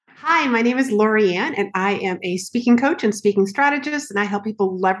Hi, my name is Laurie Ann, and I am a speaking coach and speaking strategist, and I help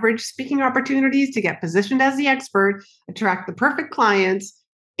people leverage speaking opportunities to get positioned as the expert, attract the perfect clients,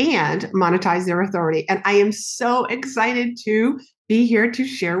 and monetize their authority. And I am so excited to be here to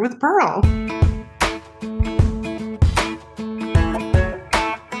share with Pearl.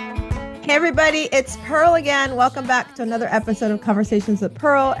 Hey everybody, it's Pearl again. Welcome back to another episode of Conversations with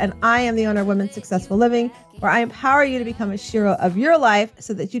Pearl, and I am the owner of Women's Successful Living, where I empower you to become a hero of your life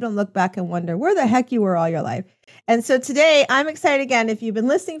so that you don't look back and wonder where the heck you were all your life. And so today I'm excited again. If you've been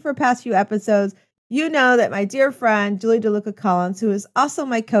listening for past few episodes, you know that my dear friend, Julie DeLuca Collins, who is also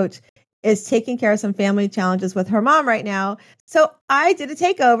my coach, is taking care of some family challenges with her mom right now. So I did a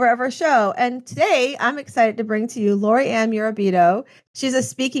takeover of her show. And today I'm excited to bring to you Laurie Ann Murabito. She's a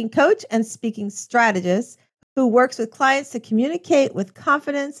speaking coach and speaking strategist who works with clients to communicate with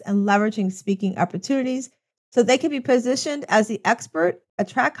confidence and leveraging speaking opportunities so they can be positioned as the expert,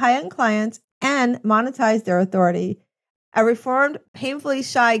 attract high-end clients, and monetize their authority. A reformed, painfully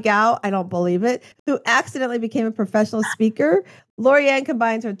shy gal, I don't believe it, who accidentally became a professional speaker, Laurie Ann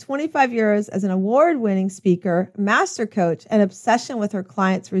combines her 25 years as an award-winning speaker, master coach, and obsession with her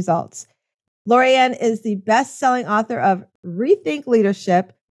clients' results. Laurie Ann is the best-selling author of Rethink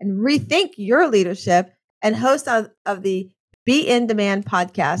Leadership and Rethink Your Leadership and host of the Be in Demand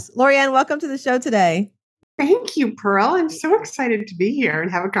podcast. Laurie Ann, welcome to the show today. Thank you, Pearl. I'm so excited to be here and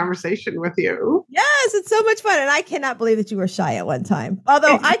have a conversation with you. Yes, it's so much fun. And I cannot believe that you were shy at one time,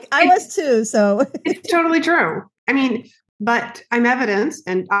 although I was too. So it's totally true. But I'm evidence,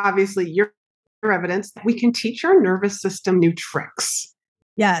 and obviously you're evidence, that we can teach our nervous system new tricks.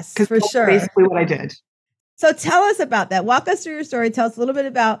 Yes, for sure. Basically what I did. So tell us about that. Walk us through your story. Tell us a little bit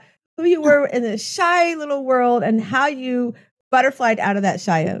about who you were in this shy little world and how you butterflied out of that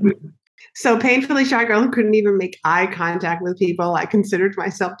shy zone. So painfully shy girl who couldn't even make eye contact with people. I considered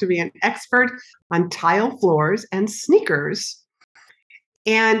myself to be an expert on tile floors and sneakers.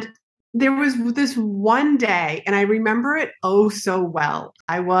 And there was this one day, and I remember it oh so well.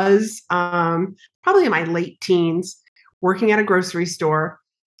 I was probably in my late teens working at a grocery store.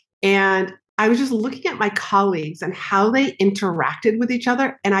 And I was just looking at my colleagues and how they interacted with each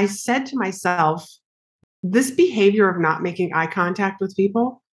other. And I said to myself, this behavior of not making eye contact with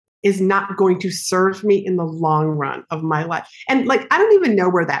people is not going to serve me in the long run of my life. And I don't even know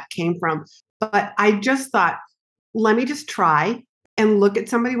where that came from, but I just thought, let me just try and look at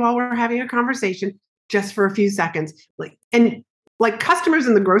somebody while we're having a conversation just for a few seconds. Like customers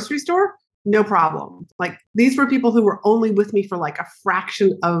in the grocery store, no problem. Like these were people who were only with me for like a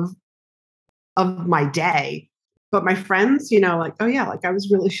fraction of my day. But my friends, oh yeah, like I was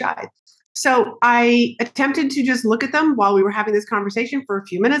really shy. So I attempted to just look at them while we were having this conversation for a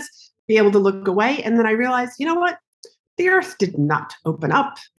few minutes, be able to look away. And then I realized, you know what? The earth did not open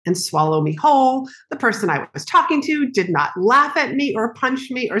up and swallow me whole. The person I was talking to did not laugh at me or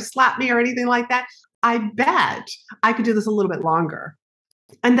punch me or slap me or anything like that. I bet I could do this a little bit longer.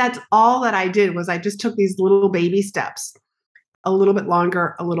 And that's all that I did was I just took these little baby steps, a little bit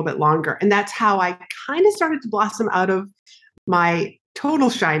longer, a little bit longer. And that's how I kind of started to blossom out of my total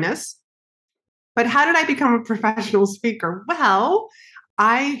shyness. But how did I become a professional speaker? Well,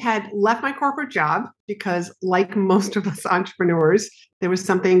 I had left my corporate job because, like most of us entrepreneurs, there was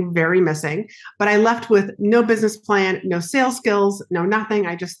something very missing. But I left with no business plan, no sales skills, no nothing.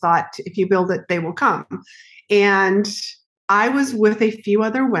 I just thought if you build it, they will come. And I was with a few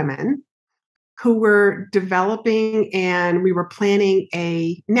other women who were developing, and we were planning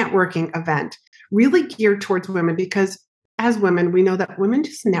a networking event really geared towards women because as women, we know that women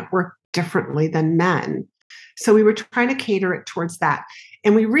just network differently than men. So we were trying to cater it towards that.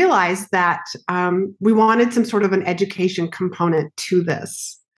 And we realized that we wanted some sort of an education component to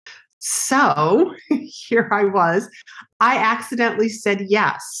this. So here I was. I accidentally said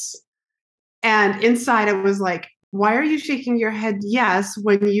yes. And inside I was like, why are you shaking your head yes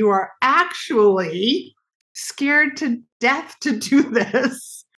when you are actually scared to death to do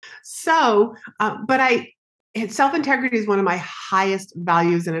this? So, self-integrity is one of my highest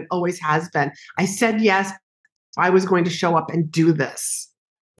values, and it always has been. I said yes, I was going to show up and do this.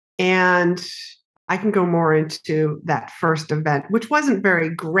 And I can go more into that first event, which wasn't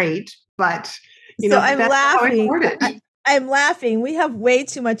very great, but I'm laughing. I'm laughing. We have way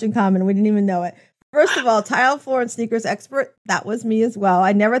too much in common. We didn't even know it. First of all, tile floor and sneakers expert, that was me as well.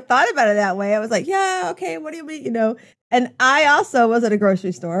 I never thought about it that way. I was like, yeah, okay, what do you mean? And I also was at a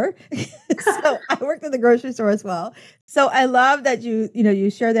grocery store. So I worked at the grocery store as well. So I love that you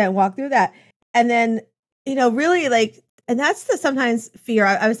share that and walk through that. And then, really and that's the sometimes fear.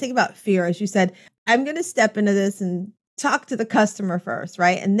 I was thinking about fear, as you said, I'm going to step into this and talk to the customer first,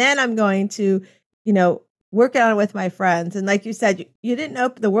 right? And then I'm going to, work on it with my friends. And like you said, you didn't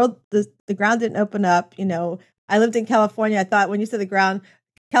open the ground didn't open up. I lived in California. I thought when you said the ground,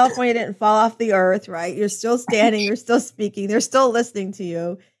 California didn't fall off the earth, right? You're still standing, you're still speaking, they're still listening to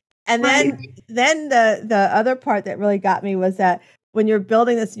you. And then the other part that really got me was that when you're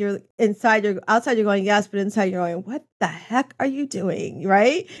building this, you're outside, you're going, yes, but inside you're going, what the heck are you doing?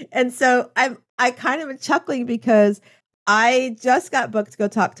 Right. And so I kind of am chuckling because I just got booked to go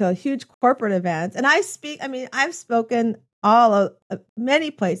talk to a huge corporate event. And I've spoken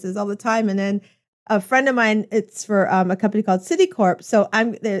many places all the time. And then a friend of mine, it's for a company called Citicorp. So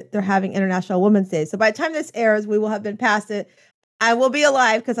they're having International Women's Day. So by the time this airs, we will have been past it. I will be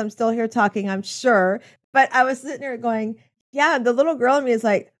alive because I'm still here talking, I'm sure. But I was sitting there going, yeah, the little girl in me is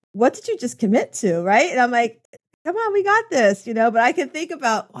like, what did you just commit to? Right. And I'm like, come on, we got this, but I can think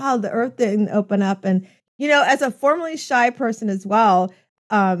about, wow, the earth didn't open up. And, as a formerly shy person as well,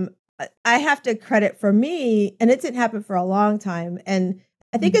 I have to credit for me, and it didn't happen for a long time. And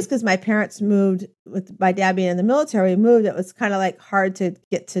I think it's because my parents moved, with my dad being in the military, moved. It was kind of like hard to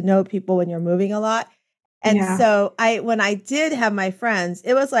get to know people when you're moving a lot. And so when I did have my friends,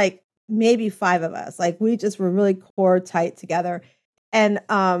 it was like maybe 5 of us, like we just were really core tight together. And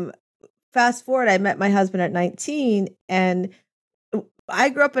fast forward, I met my husband at 19, and I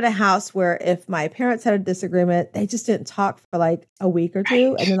grew up in a house where if my parents had a disagreement, they just didn't talk for like a week or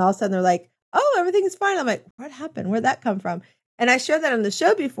two. And then all of a sudden they're like, oh, everything's fine. I'm like, what happened? Where'd that come from? And I shared that on the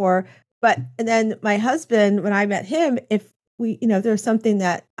show before. And then my husband, when I met him, if there's something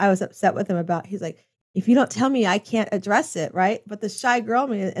that I was upset with him about, he's like, if you don't tell me, I can't address it. Right. But the shy girl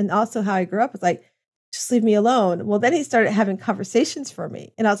me, and also how I grew up, was like, just leave me alone. Well, then he started having conversations for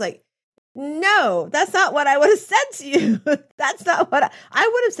me. And I was like, no, that's not what I would have said to you. That's not what I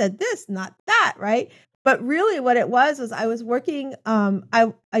would have said, this, not that. Right. But really what it was I was working.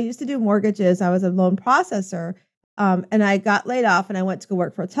 I used to do mortgages. I was a loan processor. And I got laid off and I went to go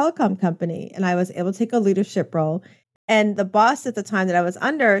work for a telecom company, and I was able to take a leadership role. And the boss at the time that I was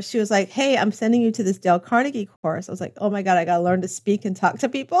under, she was like, hey, I'm sending you to this Dale Carnegie course. I was like, oh my God, I got to learn to speak and talk to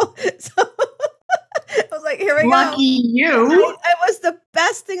people. So I was like, here we go. Lucky you. It was the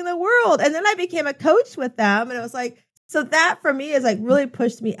best thing in the world. And then I became a coach with them. And it was like, so that for me is like really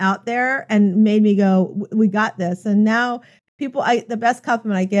pushed me out there and made me go, we got this. And now the best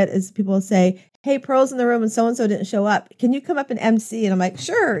compliment I get is people say, hey, Pearl's in the room and so-and-so didn't show up. Can you come up and MC? And I'm like,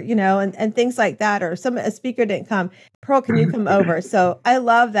 sure, and things like that. Or a speaker didn't come. Pearl, can you come over? So I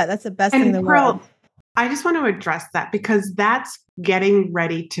love that. That's the best thing in the world. I just want to address that because that's getting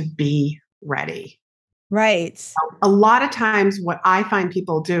ready to be ready. Right. A lot of times what I find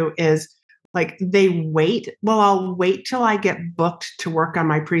people do is like they wait. Well, I'll wait till I get booked to work on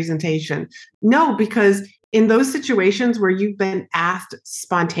my presentation. No, because in those situations where you've been asked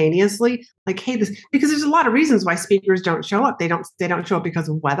spontaneously, like, hey, because there's a lot of reasons why speakers don't show up. They don't show up because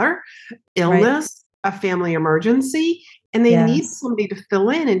of weather, illness, a family emergency, and they need somebody to fill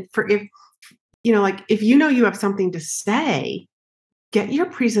in. And if you have something to say, get your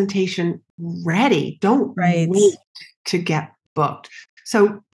presentation ready. Don't wait to get booked.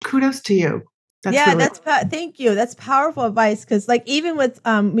 So kudos to you. Thank you. That's powerful advice. Cause like, even with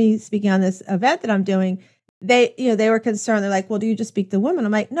me speaking on this event that I'm doing, they were concerned. They're like, well, do you just speak to women?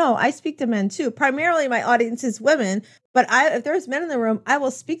 I'm like, no, I speak to men too. Primarily my audience is women, but if there's men in the room, I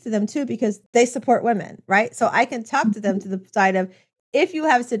will speak to them too, because they support women. Right. So I can talk to them to the side of, if you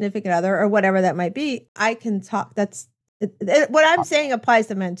have a significant other or whatever that might be, I can talk. What I'm saying applies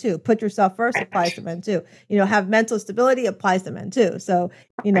to men too. Put yourself first applies to men too. Have mental stability applies to men too. So,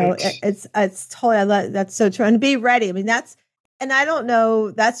 it's totally, I love, that's so true. And be ready. I mean, and I don't know,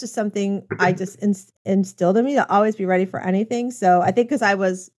 that's just something I just instilled in me, to always be ready for anything. So I think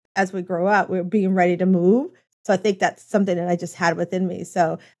because as we grow up, we're being ready to move. So I think that's something that I just had within me.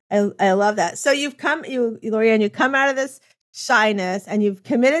 So I love that. So Laurie Ann, you come out of this shyness and you've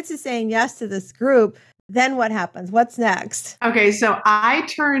committed to saying yes to this group. Then what happens? What's next? Okay. So I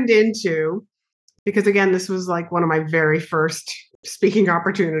turned into, because again, this was like one of my very first speaking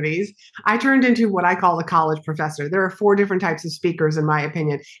opportunities. I turned into what I call the college professor. There are 4 different types of speakers, in my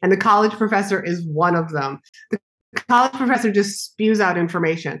opinion, and the college professor is one of them. The college professor just spews out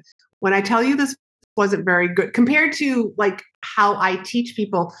information. When I tell you this wasn't very good compared to like how I teach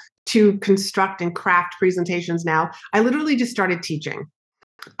people to construct and craft presentations now, I literally just started teaching.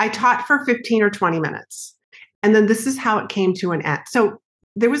 I taught for 15 or 20 minutes. And then this is how it came to an end. So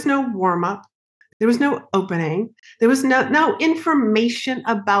there was no warm up. There was no opening. There was no information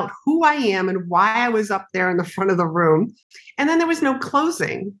about who I am and why I was up there in the front of the room. And then there was no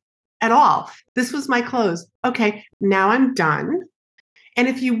closing. at all. This was my close. Okay, now I'm done. And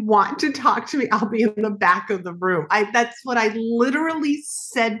if you want to talk to me, I'll be in the back of the room. That's what I literally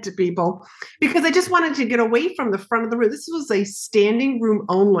said to people because I just wanted to get away from the front of the room. This was a standing room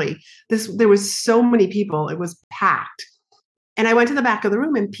only. There was so many people. It was packed. And I went to the back of the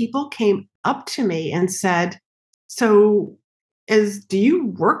room and people came up to me and said, so do you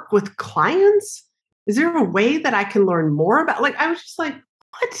work with clients? Is there a way that I can learn more about? Like, I was just like,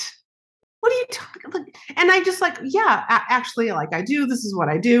 what? What are you talking about? And I just like, yeah, actually, like I do. This is what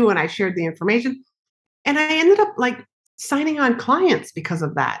I do. And I shared the information. And I ended up like signing on clients because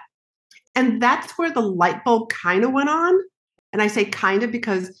of that. And that's where the light bulb kind of went on. And I say kind of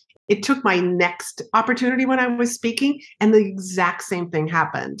because it took my next opportunity when I was speaking and the exact same thing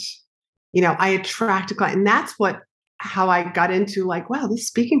happened. I attracted clients. And that's how I got into like, wow, this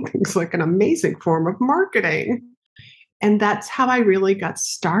speaking thing's like an amazing form of marketing. And that's how I really got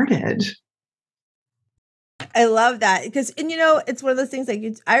started. I love that because, and it's one of those things like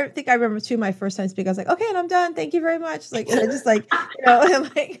I think I remember too, my first time speaking, I was like, okay, and I'm done. Thank you very much. Like, and I just like, I'm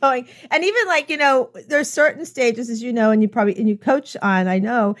like going, and even like, there's certain stages, as and you coach on, I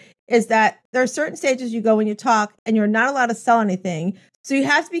know, is that there are certain stages you go when you talk and you're not allowed to sell anything. So you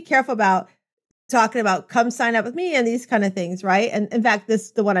have to be careful about talking about come sign up with me and these kind of things. Right. And in fact,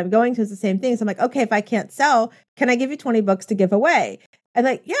 the one I'm going to is the same thing. So I'm like, okay, if I can't sell, can I give you 20 books to give away? And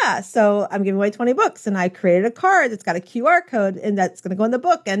like, yeah, so I'm giving away 20 books and I created a card that's got a QR code and that's going to go in the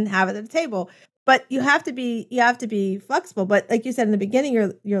book and have it at the table. But you have to be flexible. But like you said in the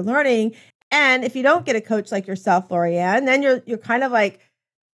beginning, you're learning. And if you don't get a coach like yourself, Laurie Ann, then you're kind of like,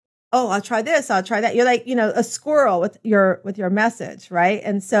 oh, I'll try this, I'll try that. You're like, a squirrel with your message, right?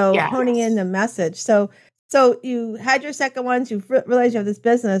 And so honing in the message. So you had your second one, you realized you have this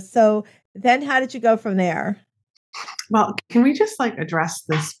business. So then how did you go from there? Well, can we just like address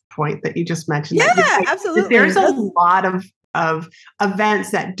this point that you just mentioned? Yeah, absolutely. There's a lot of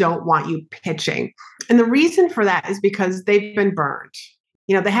events that don't want you pitching. And the reason for that is because they've been burned.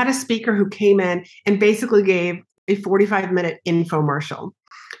 They had a speaker who came in and basically gave a 45-minute infomercial.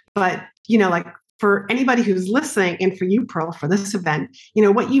 But, like for anybody who's listening and for you, Pearl, for this event,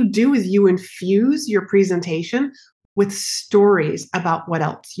 what you do is you infuse your presentation with stories about what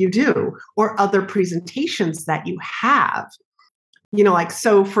else you do or other presentations that you have. Like,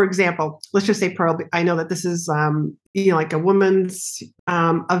 so for example, let's just say, Pearl, I know that this is, like a women's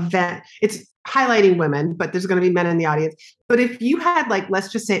event. It's highlighting women, but there's going to be men in the audience. But if you had like,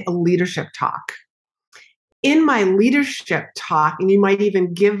 let's just say a leadership talk, in my leadership talk, and you might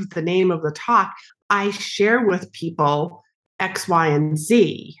even give the name of the talk, I share with people X, Y, and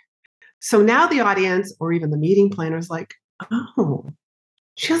Z. So now the audience or even the meeting planner is like, oh,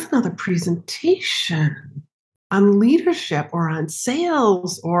 she has another presentation on leadership or on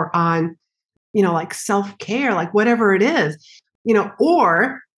sales or on, like self-care, like whatever it is,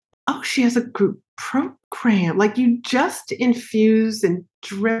 or, oh, she has a group program. Like you just infuse and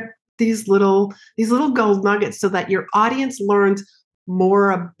drip these little gold nuggets so that your audience learns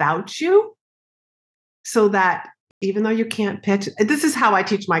more about you so that even though you can't pitch, this is how I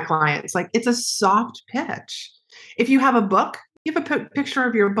teach my clients. Like it's a soft pitch. If you have a book, you have a picture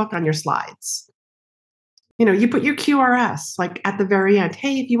of your book on your slides. You put your QRS like at the very end.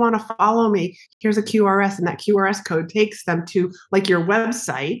 Hey, if you want to follow me, here's a QRS, and that QRS code takes them to like your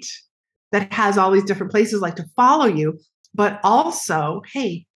website that has all these different places like to follow you, but also,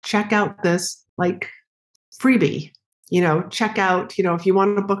 hey, check out this like freebie, check out, if you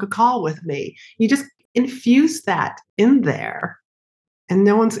want to book a call with me, you just infuse that in there and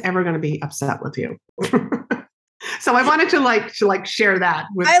no one's ever going to be upset with you. So I wanted to share that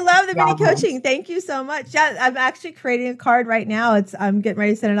with I love the mini coaching. Thank you so much. Yeah, I'm actually creating a card right now. I'm getting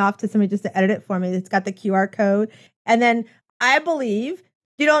ready to send it off to somebody just to edit it for me. It's got the QR code. And then I believe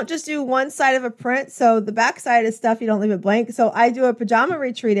you don't just do one side of a print. So the back side is stuff, you don't leave it blank. So I do a pajama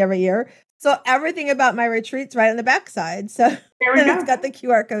retreat every year. So everything about my retreat's right on the back side. So it's got the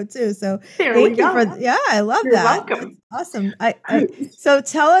QR code too. So thank you for I love You're that. welcome. That's awesome. So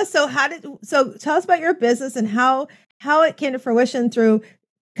tell us about your business and how it came to fruition through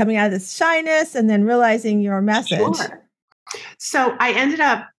coming out of this shyness and then realizing your message. Sure. So I ended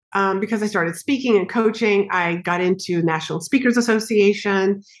up because I started speaking and coaching, I got into National Speakers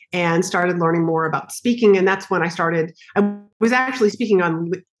Association and started learning more about speaking. And that's when I was actually speaking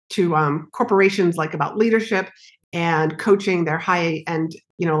to corporations like about leadership and coaching their high end,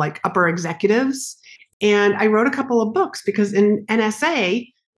 like upper executives. And I wrote a couple of books because in NSA,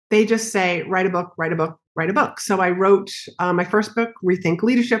 they just say, write a book, write a book, write a book. So I wrote my first book, Rethink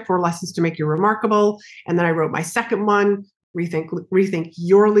Leadership, 4 Lessons to Make You Remarkable. And then I wrote my second one, Rethink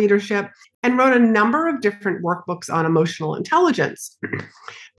Your Leadership, and wrote a number of different workbooks on emotional intelligence.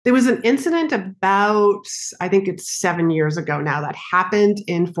 There was an incident about, I think it's 7 years ago now, that happened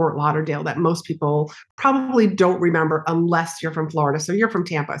in Fort Lauderdale that most people probably don't remember unless you're from Florida. So you're from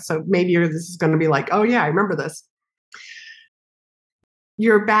Tampa. So maybe this is going to be like, oh yeah, I remember this.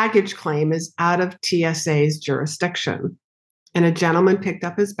 Your baggage claim is out of TSA's jurisdiction. And a gentleman picked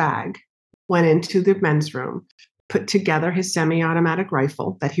up his bag, went into the men's room, put together his semi-automatic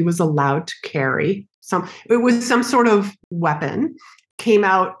rifle that he was allowed to carry. It was some sort of weapon, came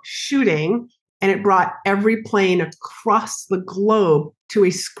out shooting, and it brought every plane across the globe to a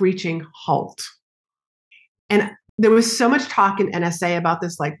screeching halt. And there was so much talk in NSA about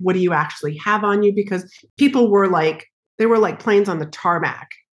this, like, what do you actually have on you? Because people were like, they were like planes on the tarmac,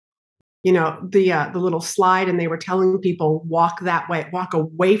 the little slide, and they were telling people, walk that way, walk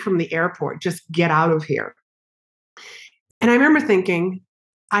away from the airport, just get out of here. And I remember thinking,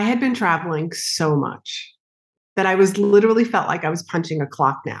 I had been traveling so much that I was literally felt like I was punching a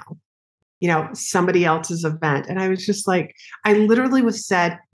clock now, somebody else's event. And I was just like, I literally was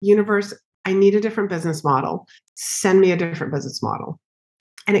said, universe, I need a different business model. Send me a different business model.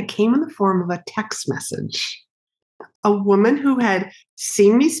 And it came in the form of a text message. A woman who had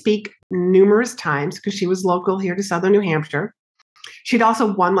seen me speak numerous times because she was local here to Southern New Hampshire. She'd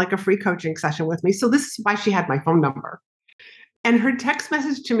also won like a free coaching session with me. So this is why she had my phone number. And her text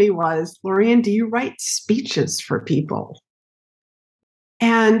message to me was, Laurie Ann, do you write speeches for people?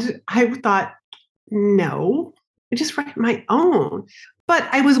 And I thought, no, I just write my own. But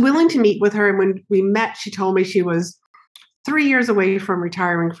I was willing to meet with her. And when we met, she told me she was 3 years away from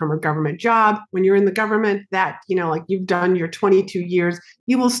retiring from her government job. When you're in the government, that, like you've done your 22 years,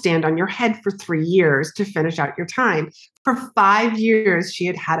 you will stand on your head for 3 years to finish out your time. For 5 years, she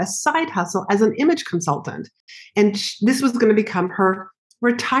had had a side hustle as an image consultant. And this was going to become her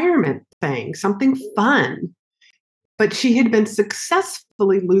retirement thing, something fun. But she had been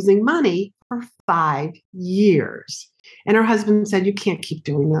successfully losing money for 5 years. And her husband said, you can't keep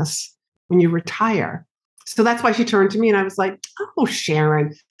doing this when you retire. So that's why she turned to me and I was like, oh,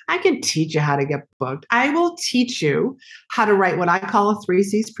 Sharon, I can teach you how to get booked. I will teach you how to write what I call a 3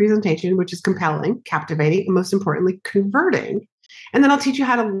 C's presentation, which is compelling, captivating, and most importantly, converting. And then I'll teach you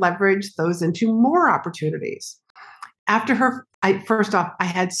how to leverage those into more opportunities. After her, first off, I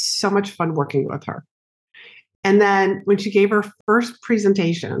had so much fun working with her. And then when she gave her first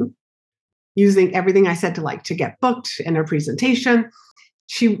presentation, using everything I said to get booked in her presentation,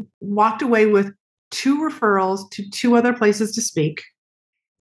 she walked away with 2 referrals to 2 other places to speak.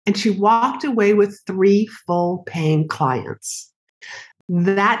 And she walked away with 3 full paying clients.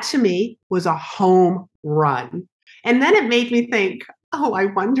 That to me was a home run. And then it made me think, oh, I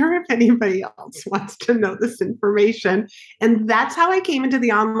wonder if anybody else wants to know this information. And that's how I came into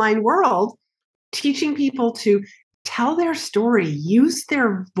the online world, teaching people to tell their story, use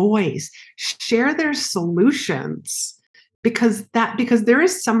their voice, share their solutions, because there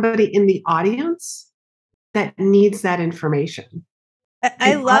is somebody in the audience that needs that information.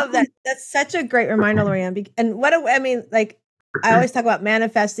 I love that. That's such a great reminder, Laurie Ann. And I always talk about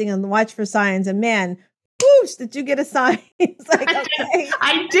manifesting and watch for signs. And man, whoosh, did you get a sign? It's like, okay.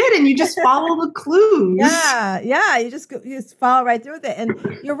 I did. And you just follow the clues. Yeah. You just follow right through with it.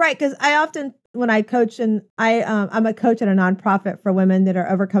 And you're right. Because I often, when I coach, and I'm a coach at a nonprofit for women that are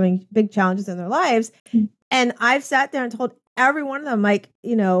overcoming big challenges in their lives. And I've sat there and told every one of them, like,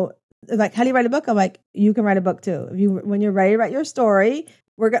 how do you write a book? I'm like, you can write a book too. When you're ready to write your story,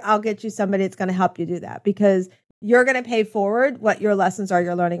 I'll get you somebody that's going to help you do that, because you're going to pay forward what your lessons are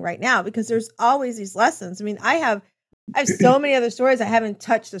you're learning right now, because there's always these lessons. I mean, I have so many other stories I haven't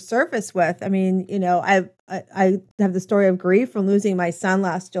touched the surface with. I mean, I have the story of grief from losing my son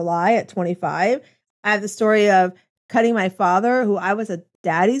last July at 25. I have the story of cutting my father, who I was a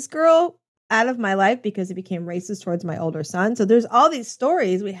daddy's girl, out of my life because he became racist towards my older son. So there's all these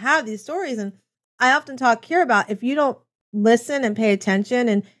stories. We have these stories. And I often talk here about, if you don't listen and pay attention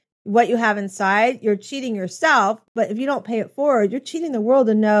and what you have inside, you're cheating yourself. But if you don't pay it forward, you're cheating the world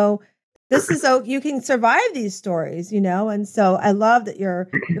to know this is so you can survive these stories, And so I love that you're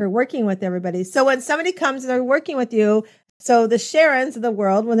working with everybody. So when somebody comes and they're working with you, so the Sharons of the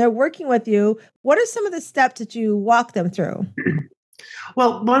world, when they're working with you, what are some of the steps that you walk them through?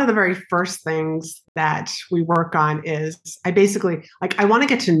 Well, one of the very first things that we work on is I want to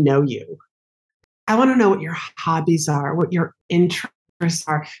get to know you. I want to know what your hobbies are, what your interests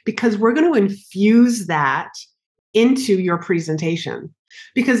are, because we're going to infuse that into your presentation,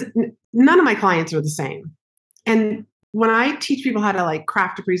 because none of my clients are the same. And when I teach people how to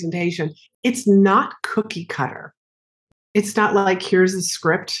craft a presentation, it's not cookie cutter. It's not like here's the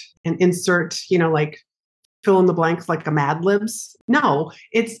script and insert, like fill in the blanks like a Mad Libs. No,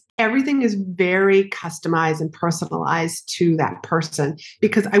 it's everything is very customized and personalized to that person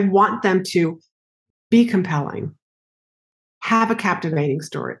because I want them to be compelling, have a captivating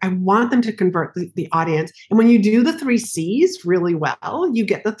story. I want them to convert the audience. And when you do the 3 C's really well, you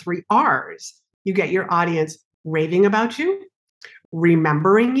get the 3 R's. You get your audience raving about you,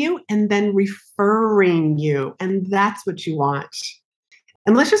 remembering you, and then referring you. And that's what you want.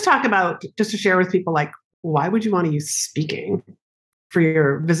 And let's just talk about, just to share with people, like, why would you want to use speaking for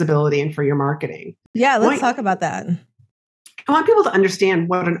your visibility and for your marketing? Yeah, let's talk about that. I want people to understand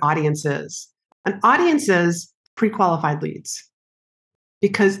what an audience is. An audience is pre-qualified leads,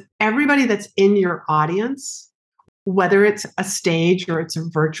 because everybody that's in your audience, whether it's a stage or it's a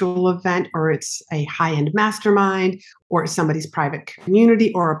virtual event or it's a high-end mastermind or somebody's private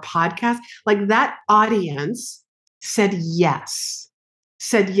community or a podcast, like that audience said yes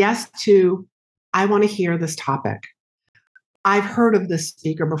to, I want to hear this topic. I've heard of this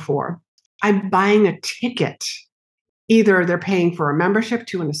speaker before. I'm buying a ticket. Either they're paying for a membership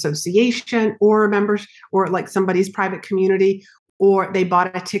to an association or a membership or like somebody's private community, or they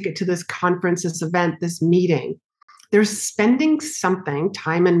bought a ticket to this conference, this event, this meeting. They're spending something,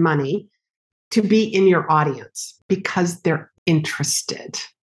 time and money, to be in your audience because they're interested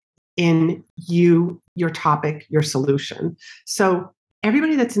in you, your topic, your solution. So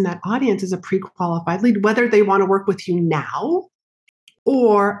everybody that's in that audience is a pre-qualified lead, whether they want to work with you now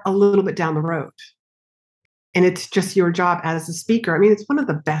or a little bit down the road. And it's just your job as a speaker. I mean, it's one of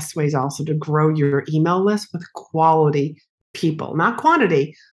the best ways also to grow your email list with quality people, not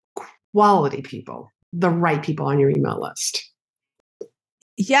quantity, quality people, the right people on your email list.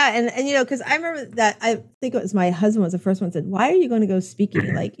 Yeah. And because I remember that, I think it was my husband was the first one who said, why are you going to go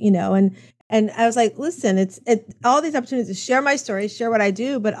speaking? Like, and I was like, listen, it's all these opportunities to share my story, share what I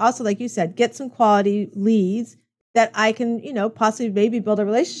do, but also, like you said, get some quality leads that I can, possibly maybe build a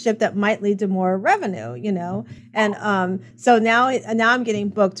relationship that might lead to more revenue, And so now I'm getting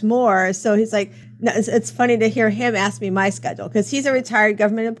booked more. So he's like, it's funny to hear him ask me my schedule because he's a retired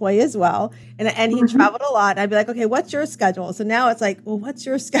government employee as well. And he traveled a lot. And I'd be like, okay, what's your schedule? So now it's like, well, what's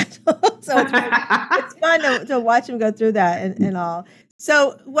your schedule? So it's fun to watch him go through that and all.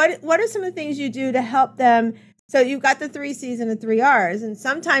 So what are some of the things you do to help them? So you've got the 3 C's and the 3 R's, and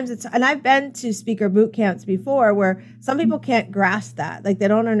sometimes and I've been to speaker boot camps before where some people can't grasp that. Like they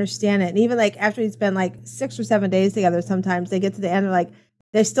don't understand it. And even like after we spend like 6 or 7 days together, sometimes they get to the end, they're like,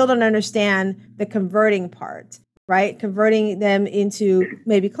 they still don't understand the converting part, right? Converting them into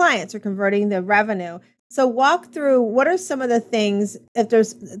maybe clients or converting the revenue. So walk through, what are some of the things, if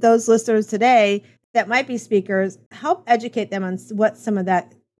there's those listeners today that might be speakers, help educate them on what some of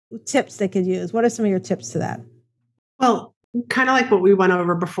that tips they could use. What are some of your tips to that? Well, kind of like what we went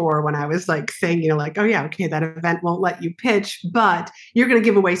over before when I was like saying, like, oh yeah, okay, that event won't let you pitch, but you're going to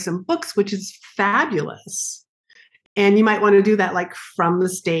give away some books, which is fabulous. And you might want to do that like from the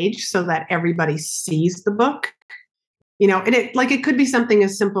stage so that everybody sees the book, and it could be something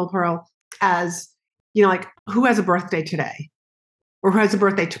as simple, Pearl, as, like who has a birthday today or who has a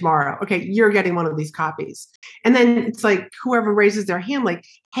birthday tomorrow? Okay, you're getting one of these copies. And then it's like whoever raises their hand, like,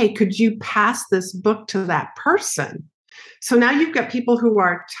 hey, could you pass this book to that person? So now you've got people who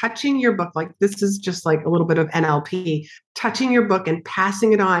are touching your book, like this is just like a little bit of NLP, touching your book and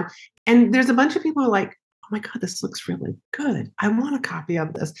passing it on. And there's a bunch of people who are like, oh my God, this looks really good. I want a copy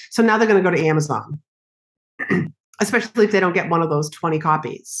of this. So now they're going to go to Amazon, especially if they don't get one of those 20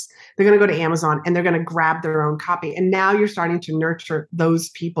 copies. They're going to go to Amazon and they're going to grab their own copy. And now you're starting to nurture those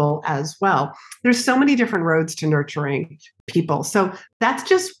people as well. There's so many different roads to nurturing people. So that's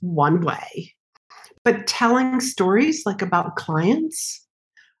just one way. But telling stories like about clients,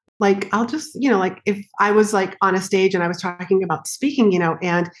 like I'll just, like if I was like on a stage and I was talking about speaking,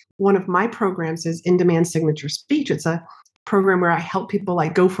 and one of my programs is In-Demand Signature Speech. It's a program where I help people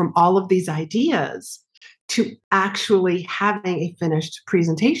like go from all of these ideas to actually having a finished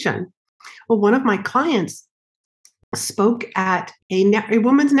presentation. Well, one of my clients spoke at a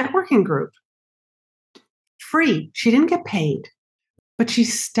women's networking group. Free. She didn't get paid. But she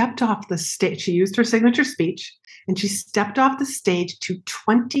stepped off the stage. She used her signature speech and she stepped off the stage to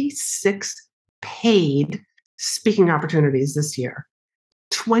 26 paid speaking opportunities this year.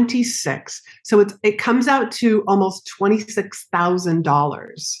 26. So it comes out to almost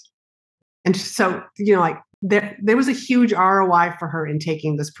 $26,000. And so, like there was a huge ROI for her in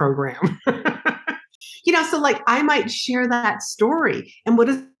taking this program. So like I might share that story. And what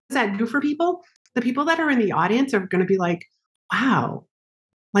does that do for people? The people that are in the audience are going to be like, wow.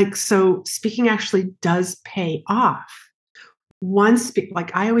 Like, so speaking actually does pay off.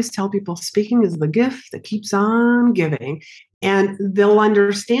 like I always tell people, speaking is the gift that keeps on giving. And they'll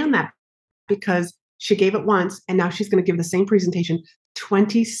understand that because she gave it once and now she's going to give the same presentation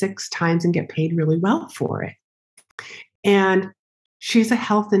 26 times and get paid really well for it. And she's a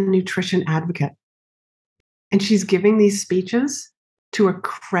health and nutrition advocate. And she's giving these speeches to a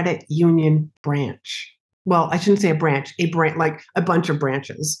credit union branch. Well, I shouldn't say a branch, like a bunch of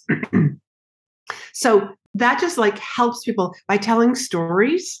branches. So that just like helps people by telling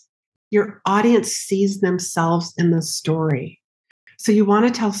stories. Your audience sees themselves in the story. So you want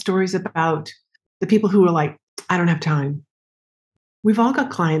to tell stories about the people who are like, I don't have time. We've all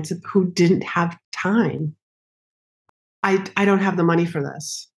got clients who didn't have time. I don't have the money for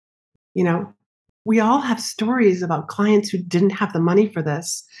this. You know, we all have stories about clients who didn't have the money for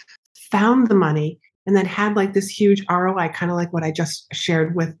this, found the money, and then had like this huge ROI, kind of like what I just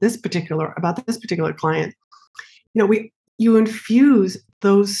shared with this particular client. You know, you infuse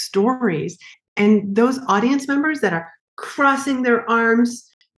those stories, and those audience members that are crossing their arms,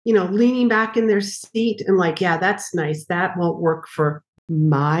 you know, leaning back in their seat and like, yeah, that's nice. That won't work for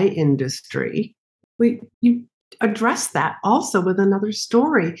my industry. You address that also with another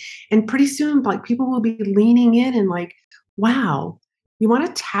story. And pretty soon, like people will be leaning in and like, wow, you want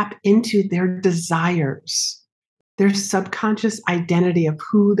to tap into their desires, their subconscious identity of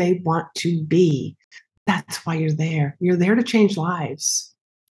who they want to be. That's why you're there. You're there to change lives.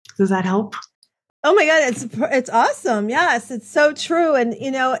 Does that help? Oh my God, it's awesome. Yes, it's so true. And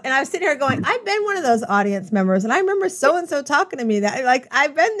and I was sitting here going, I've been one of those audience members, and I remember so and so talking to me that like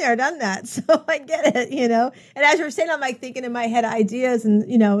I've been there, done that, so I get it. And as you're saying, I'm like thinking in my head ideas and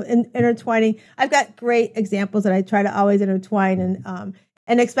intertwining. I've got great examples that I try to always intertwine,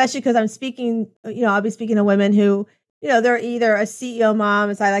 and especially because I'm speaking, I'll be speaking to women who. They're either a CEO mom,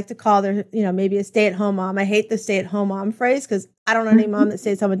 as I like to call her, maybe a stay-at-home mom. I hate the stay-at-home mom phrase because I don't know any mom that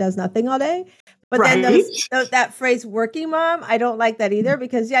stays home and does nothing all day. But right. Then that phrase working mom, I don't like that either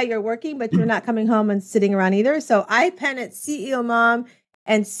because, yeah, you're working, but you're not coming home and sitting around either. So I pen it CEO mom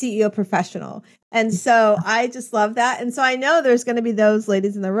and CEO professional. And so I just love that. And so I know there's going to be those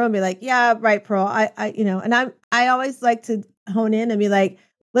ladies in the room be like, yeah, right, Pearl. I always like to hone in and be like,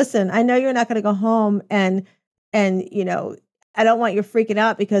 listen, I know you're not going to go home and I don't want you freaking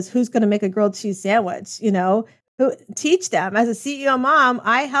out because who's going to make a grilled cheese sandwich? Who teach them as a CEO mom.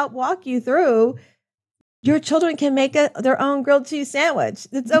 I help walk you through. Your children can make their own grilled cheese sandwich.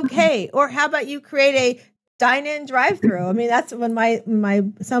 It's okay. Or how about you create a dine-in drive-through? I mean, that's when my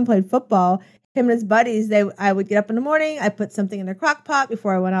son played football. Him and his buddies, I would get up in the morning. I put something in their crock pot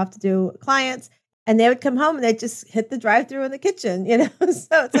before I went off to do clients. And they would come home and they'd just hit the drive-through in the kitchen,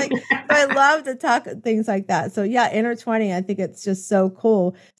 So it's like, so I love to talk things like that. So yeah, intertwining, I think it's just so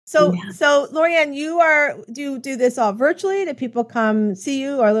cool. So, yeah. So Laurie Ann, do you do this all virtually? Do people come see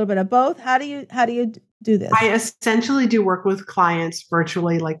you or a little bit of both? How do you do this? I essentially do work with clients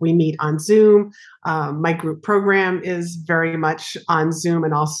virtually, like we meet on Zoom. My group program is very much on Zoom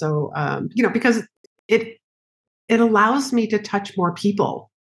and also, because it allows me to touch more people.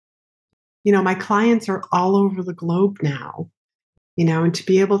 My clients are all over the globe now, and to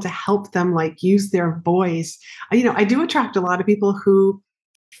be able to help them like use their voice. I do attract a lot of people who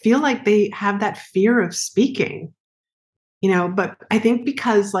feel like they have that fear of speaking, but I think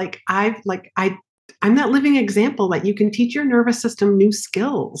because I'm that living example that you can teach your nervous system new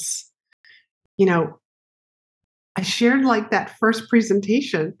skills. I shared like that first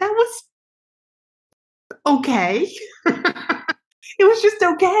presentation. That was okay. It was just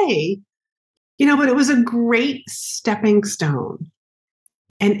okay. But it was a great stepping stone.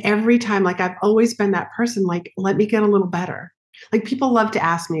 And every time, like I've always been that person, like, let me get a little better. Like people love to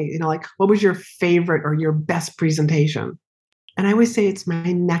ask me, like, what was your favorite or your best presentation? And I always say it's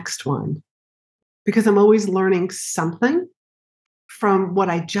my next one because I'm always learning something from what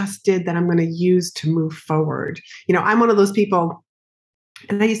I just did that I'm going to use to move forward. I'm one of those people.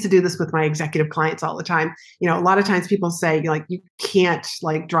 And I used to do this with my executive clients all the time. A lot of times people say like, you can't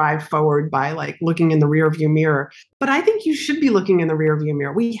like drive forward by like looking in the rear view mirror. But I think you should be looking in the rear view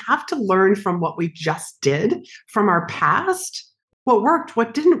mirror. We have to learn from what we just did from our past, what worked,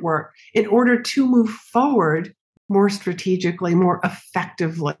 what didn't work in order to move forward more strategically, more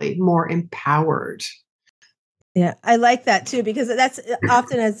effectively, more empowered. Yeah, I like that too, because that's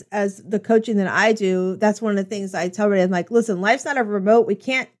often as the coaching that I do, that's one of the things I tell everybody. I'm like, listen, life's not a remote. We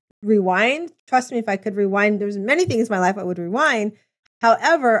can't rewind. Trust me, if I could rewind, there's many things in my life I would rewind.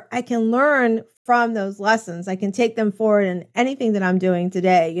 However, I can learn from those lessons. I can take them forward in anything that I'm doing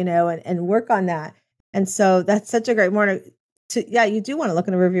today, and work on that. And so that's such a great morning. You do want to look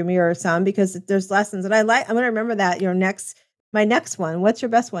in the rearview mirror some because there's lessons. And I'm going to remember that your next my next one. What's your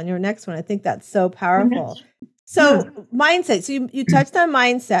best one? Your next one. I think that's so powerful. Yeah. So mindset. So you touched on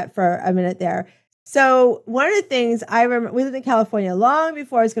mindset for a minute there. So one of the things I remember, we lived in California long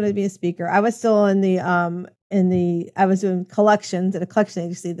before I was going to be a speaker. I was still I was doing collections at a collection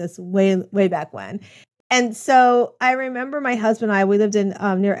agency this way back when. And so I remember my husband and I, we lived in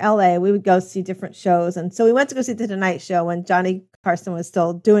near LA. We would go see different shows. And so we went to go see the Tonight Show when Johnny Carson was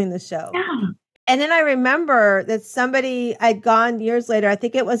still doing the show. Yeah. And then I remember that I'd gone years later, I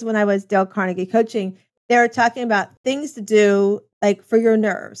think it was when I was Dale Carnegie coaching, they were talking about things to do like for your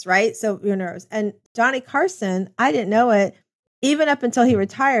nerves, right? So your nerves. And Johnny Carson, I didn't know it, even up until he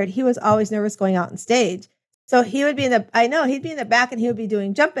retired, he was always nervous going out on stage. So he'd be in the back and he would be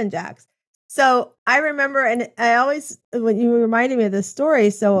doing jumping jacks. So I remember, and I always, when you reminded me of this story,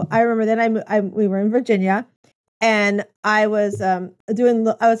 so I remember then we were in Virginia, and I was a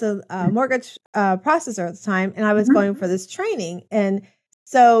mortgage processor at the time, and I was going for this training. And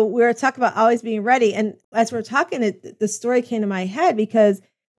so we were talking about always being ready. And as we were talking, the story came to my head because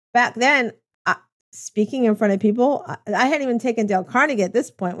back then, speaking in front of people, I hadn't even taken Dale Carnegie at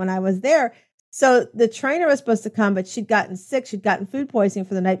this point when I was there. So the trainer was supposed to come, but she'd gotten sick. She'd gotten food poisoning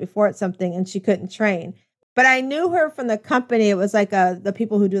for the night before at something, and she couldn't train. But I knew her from the company. It was like the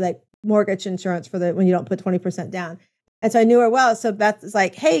people who do like mortgage insurance for when you don't put 20% down. And so I knew her well. So Beth is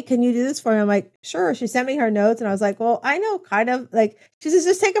like, hey, can you do this for me? I'm like, sure. She sent me her notes, and I was like, well, I know kind of like, she says,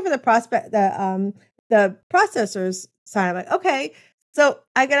 just take it for the processor's sign. I'm like, okay. So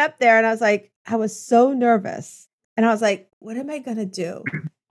I got up there and I was like, I was so nervous. And I was like, what am I going to do?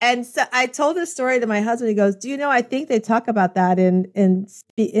 And so I told this story to my husband. He goes, do you know, I think they talk about that in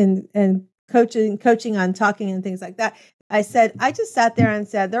coaching on talking and things like that. I said, I just sat there and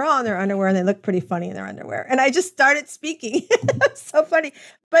said, they're all in their underwear and they look pretty funny in their underwear. And I just started speaking. It's so funny.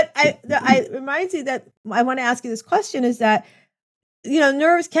 But it reminds me that I want to ask you this question is that,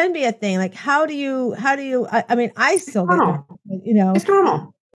 nerves can be a thing. Like, how do you, I mean, I still get nervous, It's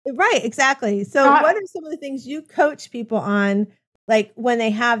normal. Right. Exactly. So what are some of the things you coach people on, like when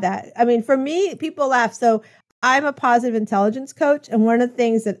they have that? I mean, for me, people laugh. So I'm a positive intelligence coach. And one of the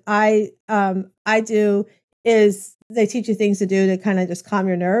things that I do is they teach you things to do to kind of just calm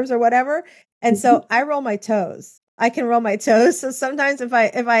your nerves or whatever. And so I roll my toes. I can roll my toes. So sometimes if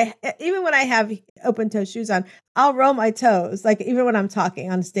I, even when I have open toe shoes on, I'll roll my toes. Like even when I'm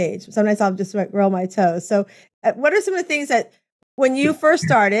talking on stage, sometimes I'll just roll my toes. So what are some of the things that when you first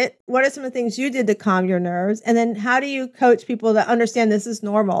started, what are some of the things you did to calm your nerves? And then how do you coach people to understand this is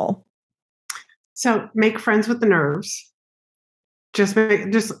normal? So make friends with the nerves. Just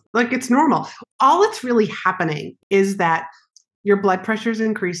like it's normal. All that's really happening is that your blood pressure is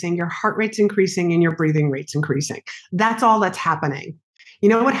increasing, your heart rate's increasing, and your breathing rate's increasing. That's all that's happening. You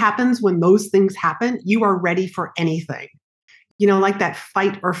know what happens when those things happen? You are ready for anything. Like that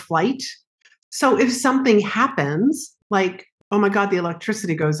fight or flight. So if something happens, like, oh my God, the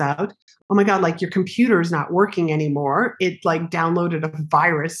electricity goes out. Oh my God, like your computer is not working anymore. It like downloaded a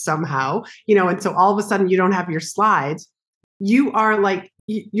virus somehow, and so all of a sudden you don't have your slides. You are like,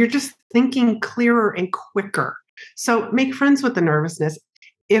 you're just thinking clearer and quicker. So make friends with the nervousness.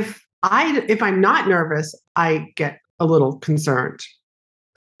 If I'm not nervous, I get a little concerned.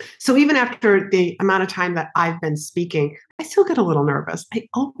 So even after the amount of time that I've been speaking, I still get a little nervous. I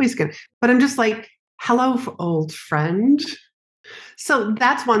always get, but I'm just like, hello, old friend. So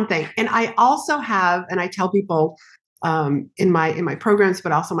that's one thing. And I also have, and I tell people in my programs,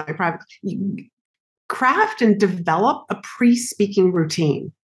 but also my private, craft and develop a pre-speaking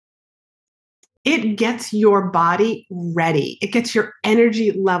routine. It gets your body ready. It gets your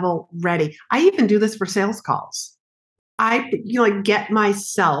energy level ready. I even do this for sales calls. I get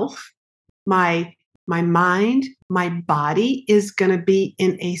myself, my mind, my body is going to be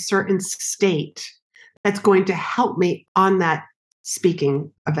in a certain state that's going to help me on that speaking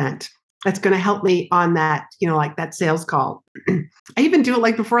event. That's going to help me on that, like that sales call. I even do it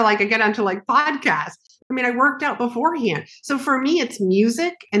like before, like I get onto like podcasts. I mean, I worked out beforehand. So for me, it's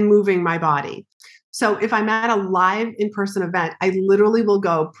music and moving my body. So if I'm at a live in-person event, I literally will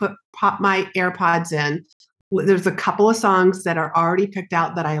go pop my AirPods in. There's a couple of songs that are already picked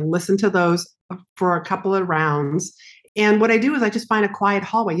out that I listen to those for a couple of rounds. And what I do is I just find a quiet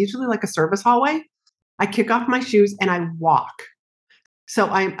hallway, usually like a service hallway. I kick off my shoes and I walk. So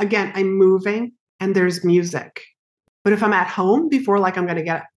I'm moving and there's music. But if I'm at home before, like I'm going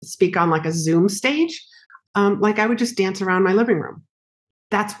to speak on like a Zoom stage, like I would just dance around my living room.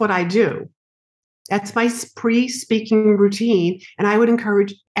 That's what I do. That's my pre-speaking routine. And I would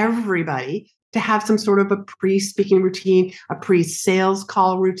encourage everybody to have some sort of a pre-speaking routine, a pre-sales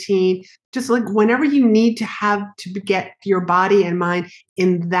call routine, just like whenever you need to have to get your body and mind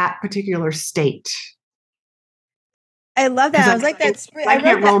in that particular state. I love that. I was like, I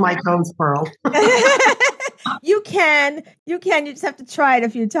can't roll my toes, Pearl. You can. You just have to try it a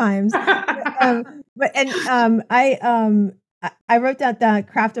few times. I wrote down the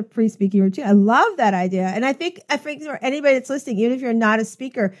craft of pre-speaking routine. I love that idea. And I think for anybody that's listening, even if you're not a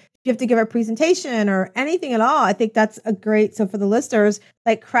speaker, you have to give a presentation or anything at all. I think that's a great, so for the listeners,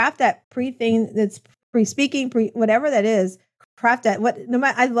 like craft that pre-thing that's pre-speaking, whatever that is, craft that.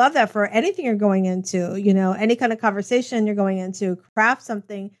 I love that for anything you're going into, any kind of conversation you're going into, craft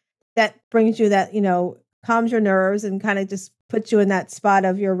something that brings you that, calms your nerves and kind of just puts you in that spot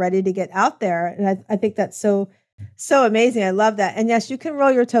of you're ready to get out there. And I think that's so amazing. I love that. And yes, you can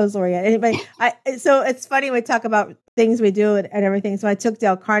roll your toes, Laurie Ann. So it's funny when we talk about things we do and everything. So I took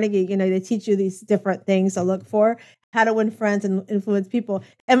Dale Carnegie, they teach you these different things to look for, how to win friends and influence people.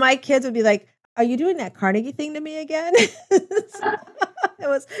 And my kids would be like, are you doing that Carnegie thing to me again? It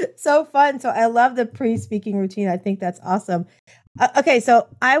was so fun. So I love the pre-speaking routine. I think that's awesome. Okay. So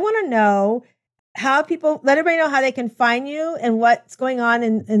I want to know let everybody know how they can find you and what's going on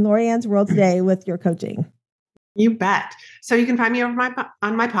in Laurie Ann's world today with your coaching. You bet. So you can find me on my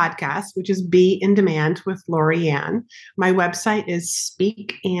podcast, which is Be in Demand with Laurie Ann. My website is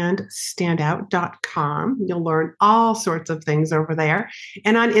speakandstandout.com. You'll learn all sorts of things over there.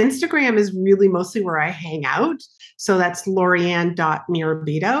 And on Instagram is really mostly where I hang out. So that's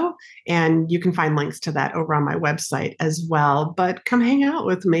laurieann.murabito. And you can find links to that over on my website as well. But come hang out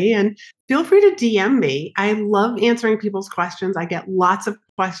with me and feel free to DM me. I love answering people's questions. I get lots of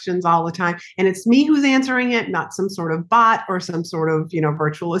questions all the time. And it's me who's answering it, not some sort of bot or some sort of,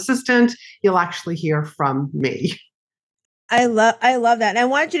 virtual assistant. You'll actually hear from me. I love that. And I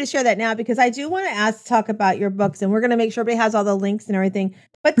wanted you to share that now because I do want to talk about your books, and we're going to make sure everybody has all the links and everything.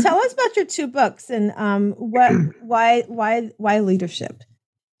 But tell us about your two books and why leadership?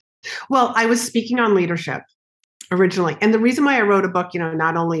 Well, I was speaking on leadership originally. And the reason why I wrote a book,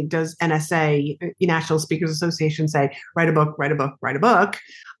 not only does NSA, National Speakers Association, say, write a book, write a book, write a book.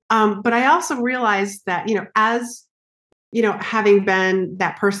 But I also realized that, as, having been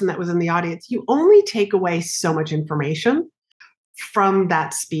that person that was in the audience, you only take away so much information from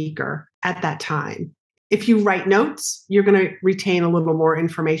that speaker at that time. If you write notes, you're going to retain a little more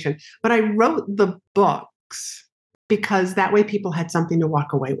information. But I wrote the books because that way people had something to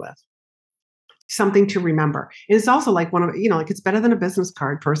walk away with, something to remember. And it's also like one of, it's better than a business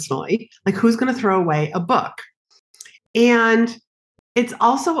card personally. Like, who's going to throw away a book? And it's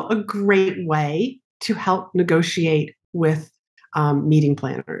also a great way to help negotiate with meeting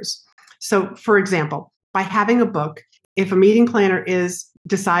planners. So, for example, by having a book, if a meeting planner is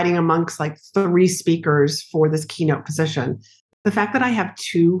deciding amongst like 3 speakers for this keynote position, the fact that I have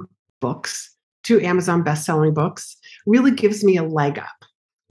 2 books, 2 Amazon best-selling books, really gives me a leg up.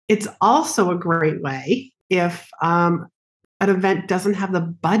 It's also a great way if an event doesn't have the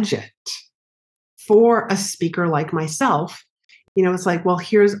budget for a speaker like myself. It's like, well,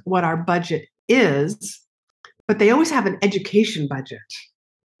 here's what our budget is, but they always have an education budget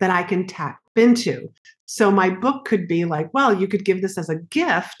that I can tap into. So my book could be like, well, you could give this as a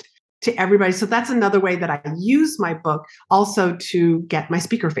gift to everybody. So that's another way that I use my book also to get my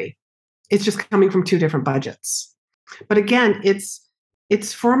speaker fee. It's just coming from 2 different budgets. But again, it's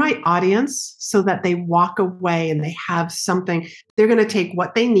for my audience so that they walk away and they have something. They're going to take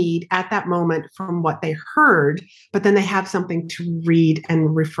what they need at that moment from what they heard, but then they have something to read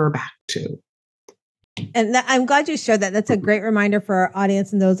and refer back to. And I'm glad you shared that. That's a great reminder for our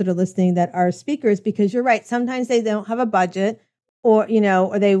audience and those that are listening that are speakers, because you're right. Sometimes they don't have a budget or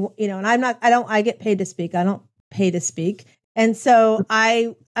they, and I get paid to speak. I don't pay to speak. And so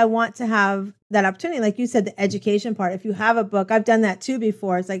I want to have that opportunity. Like you said, the education part, if you have a book, I've done that too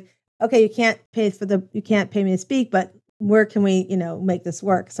before. It's like, okay, you can't pay me to speak, but where can we, make this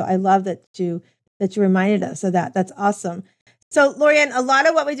work? So I love that you reminded us of that. That's awesome. So Laurie Ann, a lot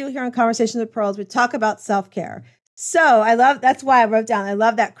of what we do here on Conversations with Pearls, we talk about self-care. So that's why I wrote down, I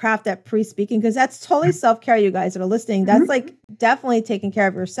love that craft, that pre-speaking, because that's totally self-care, you guys that are listening. That's like definitely taking care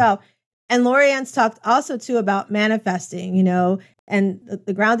of yourself. And Laurie Ann's talked also too about manifesting, and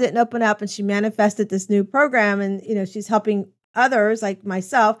the ground didn't open up and she manifested this new program, and, she's helping others like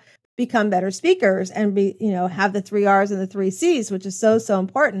myself become better speakers and have the 3 R's and the 3 C's, which is so, so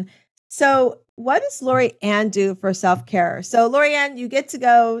important. So what does Laurie Ann do for self-care? So Laurie Ann, you get to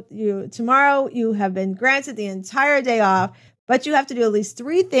go, tomorrow you have been granted the entire day off, but you have to do at least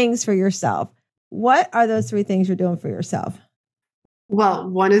 3 things for yourself. What are those 3 things you're doing for yourself? Well,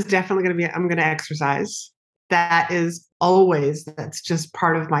 one is definitely going to be I'm going to exercise. That's just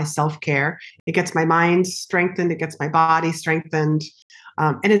part of my self-care. It gets my mind strengthened, it gets my body strengthened.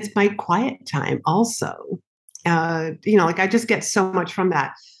 And it's my quiet time also. Like I just get so much from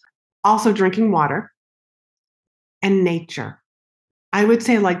that. Also, drinking water and nature. I would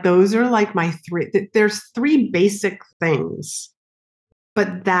say like those are like my three. There's three basic things,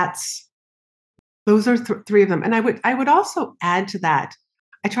 but those are three of them. And I would also add to that.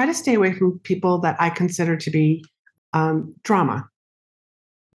 I try to stay away from people that I consider to be drama,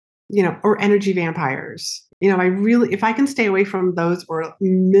 or energy vampires. If I can stay away from those or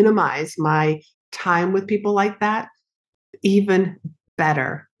minimize my time with people like that, even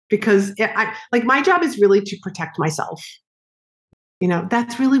better. Because like my job is really to protect myself.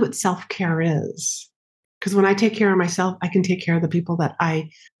 That's really what self-care is. Because when I take care of myself, I can take care of the people that I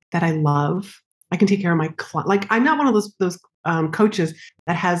love. I can take care of my client. Like I'm not one of those coaches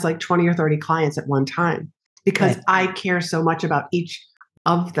that has like 20 or 30 clients at one time because Right. I care so much about each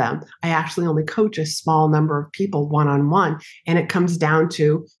of them. I actually only coach a small number of people one-on-one, and it comes down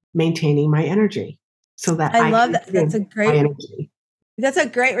to maintaining my energy so that I I love can that. give my energy. That's a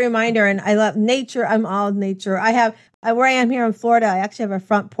great reminder. And I love nature. I'm all nature. Where I am here in Florida, I actually have a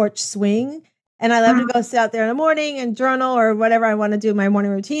front porch swing, and I love to go sit out there in the morning and journal or whatever I want to do. My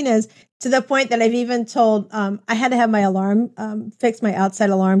morning routine is, to the point that I've even told, I had to have my alarm fixed. My outside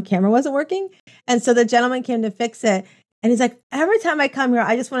alarm camera wasn't working. And so the gentleman came to fix it. And he's like, every time I come here,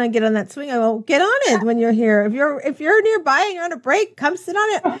 I just want to get on that swing. I go, get on it when you're here. If you're nearby and you're on a break, come sit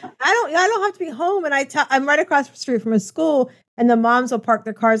on it. I don't have to be home. And I'm right across the street from a school, and the moms will park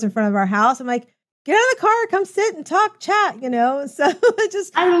their cars in front of our house. I'm like, get out of the car, come sit and talk, chat, So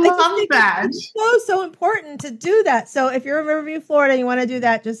I love that. It's so important to do that. So if you're in Riverview, Florida, and you want to do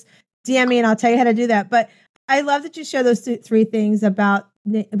that, just DM me and I'll tell you how to do that. But I love that you share those three things about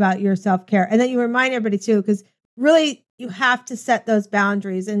your self-care, and then you remind everybody too, because really you have to set those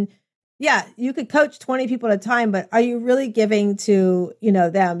boundaries. And yeah, you could coach 20 people at a time, but are you really giving to,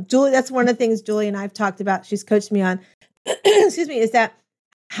 them? Julie, that's one of the things Julie and I've talked about. She's coached me on, excuse me, is that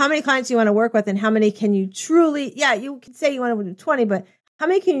how many clients you want to work with and how many can you truly, you can say you want to do 20, but how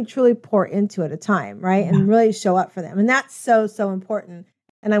many can you truly pour into at a time, right? And really show up for them. And that's so, so important.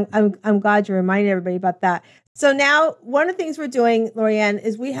 And I'm glad you reminded everybody about that. So now one of the things we're doing, Laurie Ann,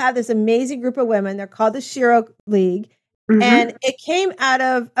 is we have this amazing group of women. They're called the Shiro League. Mm-hmm. And it came out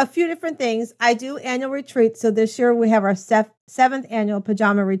of a few different things. I do annual retreats. So this year we have our seventh annual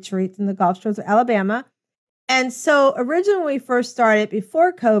pajama retreat in the Gulf Shores of Alabama. And so originally when we first started,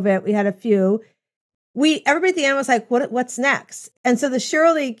 before COVID, we had a few. Everybody at the end was like, what's next? And so the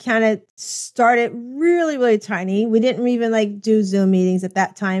Shiro League kind of started really, really tiny. We didn't even do Zoom meetings at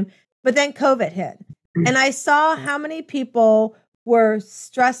that time. But then COVID hit. And I saw how many people were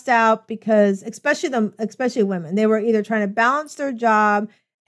stressed out because, especially women, they were either trying to balance their job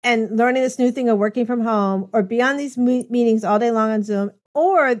and learning this new thing of working from home, or be on these meetings all day long on Zoom,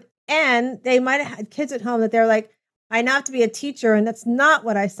 and they might have had kids at home that they're like, I now have to be a teacher, and that's not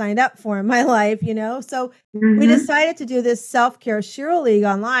what I signed up for in my life, So we decided to do this self-care Shiro League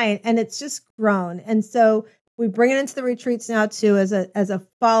online, and it's just grown. And so we bring it into the retreats now too, as a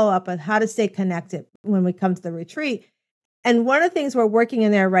follow-up on how to stay connected when we come to the retreat. And one of the things we're working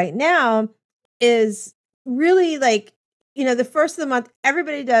in there right now is really the first of the month,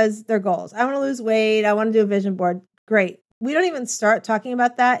 everybody does their goals. I want to lose weight. I want to do a vision board. Great. We don't even start talking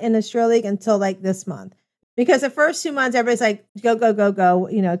about that in the Shiro League until this month, because the first 2 months, everybody's like, go, go, go,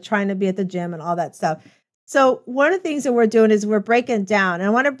 go, trying to be at the gym and all that stuff. So one of the things that we're doing is we're breaking down, and I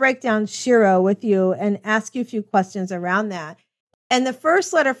want to break down Shiro with you and ask you a few questions around that. And the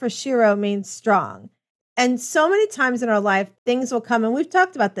first letter for Shiro means strong. And so many times in our life, things will come, and we've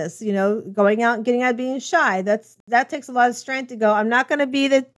talked about this, going out and getting out of being shy. That takes a lot of strength to go, I'm not going to be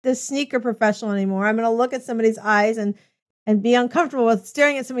the sneaker professional anymore. I'm going to look at somebody's eyes and be uncomfortable with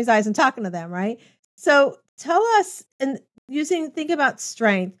staring at somebody's eyes and talking to them, right? So tell us, and think about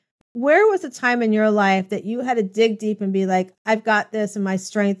strength. Where was a time in your life that you had to dig deep and be like, I've got this, and your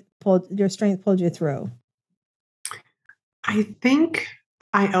strength pulled you through? I think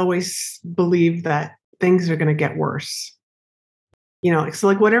I always believe that things are going to get worse.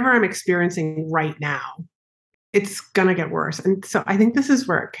 So whatever I'm experiencing right now, it's going to get worse. And so I think this is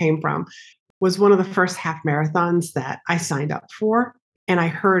where it came from, was one of the first half marathons that I signed up for. And I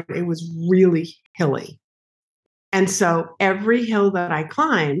heard it was really hilly. And so every hill that I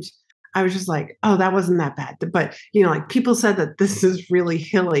climbed, I was just like, oh, that wasn't that bad. But, people said that this is really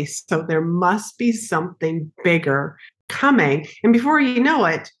hilly. So there must be something bigger coming. And before you know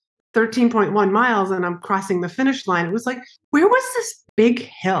it, 13.1 miles and I'm crossing the finish line. It was like, where was this big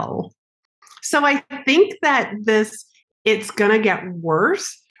hill? So I think that it's going to get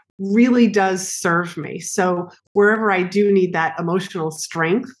worse really does serve me. So wherever I do need that emotional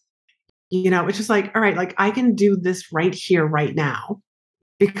strength, it's just like, all right, like I can do this right here, right now,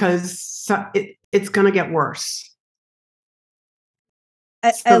 because it's going to get worse.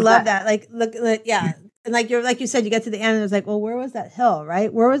 I love that. Like, look, yeah. And like you said, you get to the end and it's like, well, where was that hill,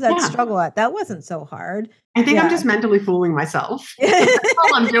 right? Where was that struggle at? That wasn't so hard. I think I'm just mentally fooling myself. That's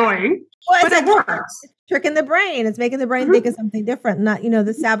all I'm doing. Well, but it works. It's tricking the brain. It's making the brain think of something different. Not,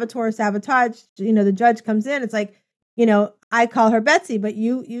 the saboteur sabotage, the judge comes in. It's like, I call her Betsy, but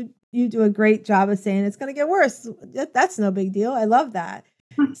you do a great job of saying it's going to get worse. That's no big deal. I love that.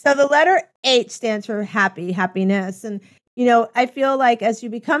 So the letter H stands for happiness. And, I feel like as you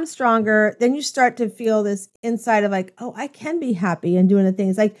become stronger, then you start to feel this inside of like, oh, I can be happy and doing the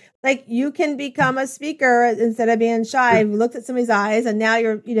things like you can become a speaker instead of being shy. You looked at somebody's eyes and now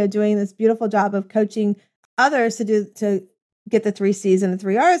you're, doing this beautiful job of coaching others to get the 3 C's and the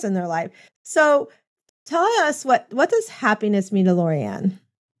 3 R's in their life. So tell us what does happiness mean to Laurie Ann?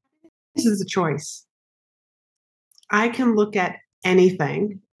 This is a choice. I can look at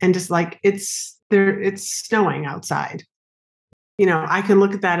anything and just like it's snowing outside. I can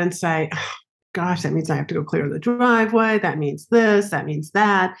look at that and say, oh, gosh, that means I have to go clear the driveway. That means this, that means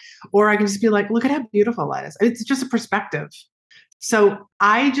that. Or I can just be like, look at how beautiful that is. It's just a perspective. So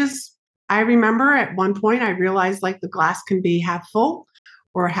I remember at one point, I realized like the glass can be half full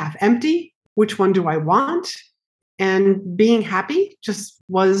or half empty. Which one do I want? And being happy just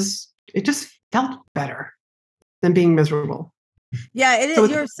felt better than being miserable. Yeah, it is. So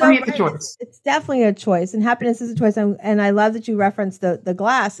you're so right. It's definitely a choice, and happiness is a choice. And I love that you referenced the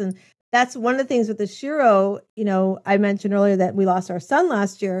glass, and that's one of the things with the Shiro. I mentioned earlier that we lost our son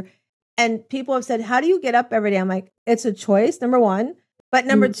last year, and people have said, "How do you get up every day?" I'm like, "It's a choice, number one, but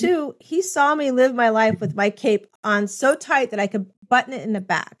number two, he saw me live my life with my cape on so tight that I could button it in the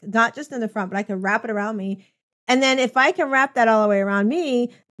back, not just in the front, but I could wrap it around me, and then if I can wrap that all the way around me,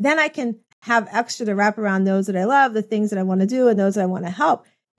 then I can have extra to wrap around those that I love, the things that I want to do, and those that I want to help."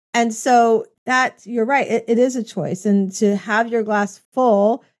 And so you're right. It is a choice. And to have your glass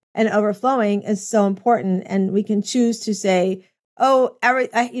full and overflowing is so important. And we can choose to say, oh,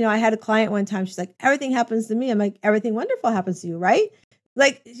 I had a client one time. She's like, everything happens to me. I'm like, everything wonderful happens to you, right?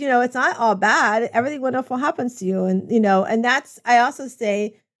 Like, it's not all bad. Everything wonderful happens to you. And, and I also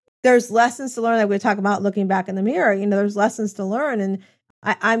say there's lessons to learn. Like we talk about looking back in the mirror, there's lessons to learn. And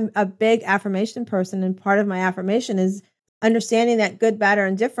I'm a big affirmation person, and part of my affirmation is understanding that good, bad, or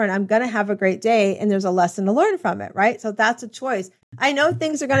indifferent, I'm going to have a great day, and there's a lesson to learn from it, right? So that's a choice. I know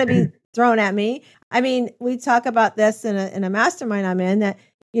things are going to be thrown at me. I mean, we talk about this in a mastermind I'm in that,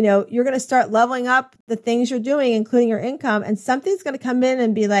 you're going to start leveling up the things you're doing, including your income, and something's going to come in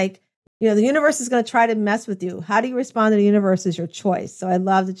and be like, the universe is going to try to mess with you. How do you respond to the universe is your choice. So I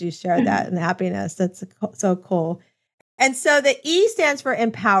love that you shared that and happiness. That's so cool. And so the E stands for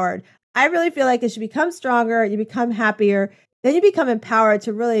empowered. I really feel like as you become stronger, you become happier, then you become empowered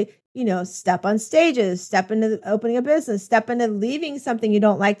to really, step on stages, step into opening a business, step into leaving something you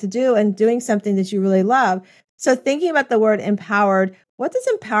don't like to do and doing something that you really love. So thinking about the word empowered, what does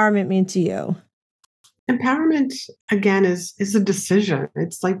empowerment mean to you? Empowerment, again, is a decision.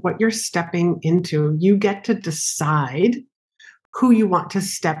 It's like what you're stepping into. You get to decide who you want to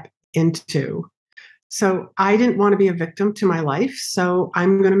step into. So I didn't want to be a victim to my life, so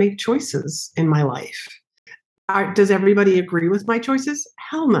I'm going to make choices in my life. Does everybody agree with my choices?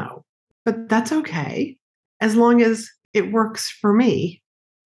 Hell no. But that's okay, as long as it works for me.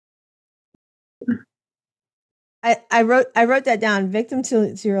 I wrote that down, victim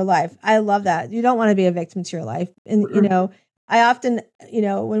to your life. I love that. You don't want to be a victim to your life. And, I often,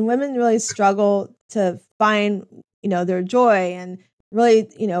 when women really struggle to find, their joy and really,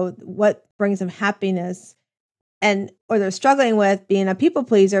 what brings them happiness or they're struggling with being a people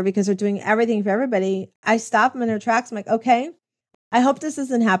pleaser because they're doing everything for everybody, I stop them in their tracks. I'm like, okay, I hope this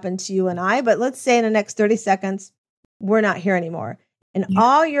doesn't happen to you and I, but let's say in the next 30 seconds, we're not here anymore. And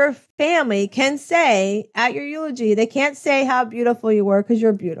all your family can say at your eulogy, they can't say how beautiful you were because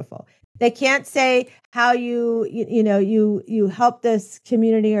you're beautiful. They can't say how you helped this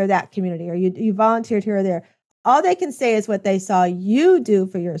community or that community, or you volunteered here or there. All they can say is what they saw you do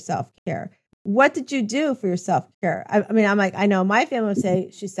for your self-care. What did you do for your self-care? I mean, I'm like, I know my family would say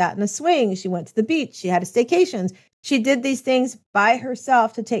she sat in a swing, she went to the beach, she had a staycations. She did these things by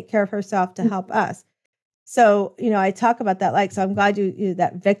herself to take care of herself to help us. So, I talk about that. So I'm glad you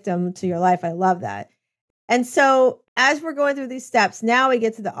that victim to your life. I love that. And so as we're going through these steps, now we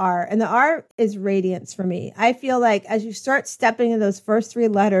get to the R, and the R is radiance for me. I feel like as you start stepping in those first 3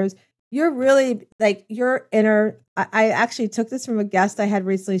 letters, you're really like your inner, I actually took this from a guest I had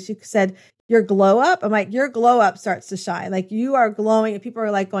recently. She said, your glow up. I'm like, your glow up starts to shine. Like you are glowing and people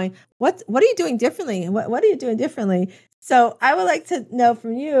are like going, what are you doing differently? What are you doing differently? So I would like to know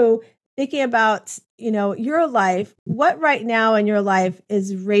from you, thinking about, your life, what right now in your life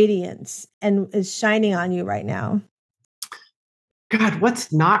is radiance and is shining on you right now? God,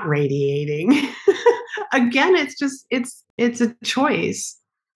 what's not radiating? Again, it's a choice.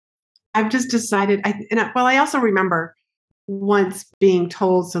 I've just decided. I also remember once being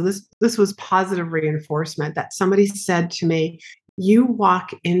told. So this was positive reinforcement that somebody said to me, "You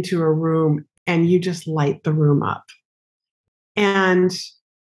walk into a room and you just light the room up," and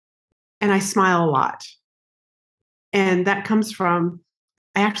I smile a lot, and that comes from.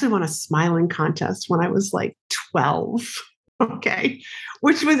 I actually won a smiling contest when I was like 12. Okay.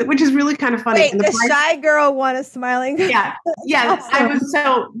 Which is really kind of funny. Wait, And the shy girl won a smiling. Yeah. Yeah.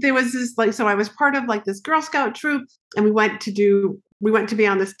 Awesome. There was this so I was part of like this Girl Scout troop, and we went to be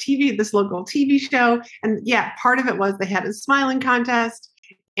on this local TV show. And yeah, part of it was they had a smiling contest,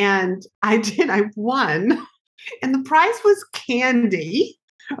 and I won. And the prize was candy.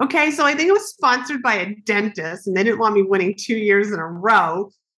 Okay. So I think it was sponsored by a dentist, and they didn't want me winning 2 years in a row.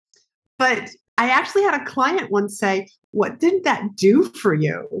 But I actually had a client once say, "What did that do for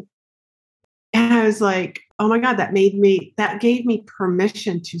you?" And I was like, "Oh my God, that gave me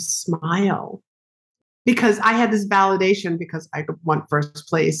permission to smile." Because I had this validation because I won first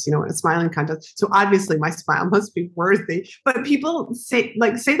place, in a smiling contest. So obviously my smile must be worthy. But people say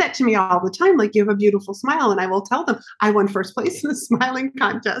that to me all the time, like, "You have a beautiful smile." And I will tell them I won first place in the smiling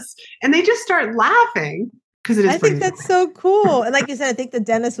contest. And they just start laughing because it is. I think that's so cool. And like you said, I think the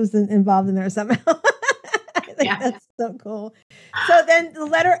dentist was involved in there somehow. I think that's so cool. So then the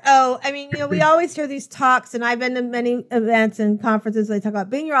letter O, I mean, we always hear these talks, and I've been to many events and conferences where they talk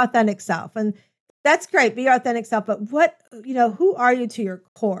about being your authentic self. And that's great. Be your authentic self. But who are you to your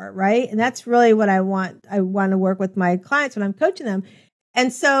core? Right. And that's really what I want. I want to work with my clients when I'm coaching them.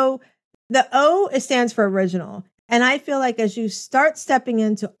 And so the O stands for original. And I feel like as you start stepping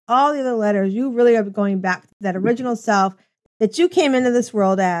into all the other letters, you really are going back to that original self that you came into this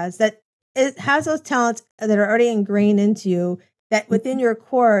world as, that it has those talents that are already ingrained into you, that within your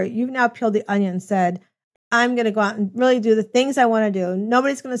core, you've now peeled the onion and said, I'm going to go out and really do the things I want to do.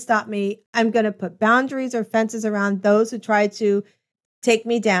 Nobody's going to stop me. I'm going to put boundaries or fences around those who try to take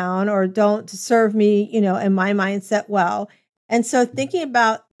me down or don't serve me, in my mindset well. And so thinking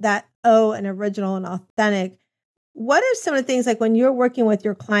about that O and original and authentic, what are some of the things, like when you're working with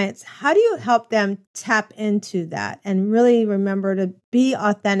your clients, how do you help them tap into that and really remember to be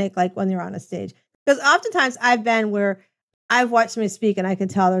authentic, like when they're on a stage? Because oftentimes I've been where I've watched somebody speak and I can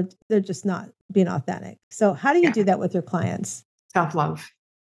tell they're just not being authentic. So how do you do that with your clients? Self-love.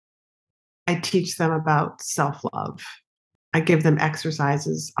 I teach them about self-love. I give them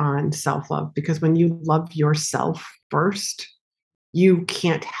exercises on self-love, because when you love yourself first, you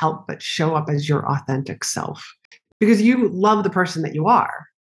can't help but show up as your authentic self, because you love the person that you are.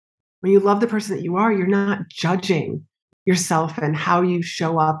 When you love the person that you are, you're not judging yourself and how you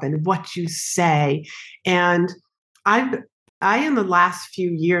show up and what you say. And I in the last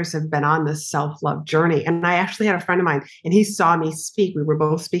few years have been on this self-love journey. And I actually had a friend of mine, and he saw me speak. We were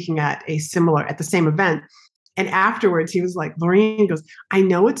both speaking at the same event. And afterwards he was like, "Laurie Ann," goes, "I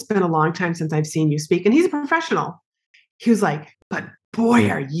know it's been a long time since I've seen you speak." And he's a professional. He was like, "But boy,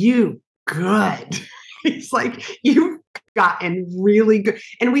 are you good." He's like, "You've gotten really good."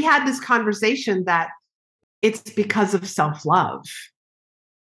 And we had this conversation that it's because of self-love.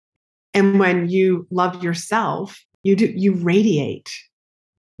 And when you love yourself, you radiate,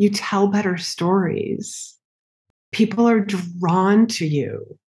 you tell better stories. People are drawn to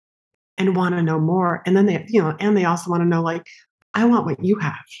you and want to know more. And then they also want to know, like, "I want what you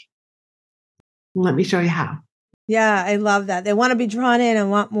have. Let me show you how." Yeah, I love that. They want to be drawn in and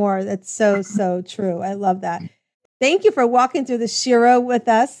want more. That's so, so true. I love that. Thank you for walking through the Shiro with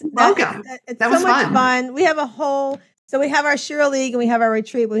us. Welcome. It's that so was much fun. We have we have our Shiro League and we have our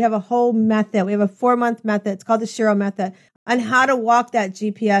retreat, but we have a whole method. We have a 4-month method. It's called the Shiro method, on how to walk that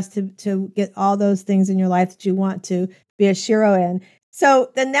GPS to get all those things in your life that you want to be a Shiro in.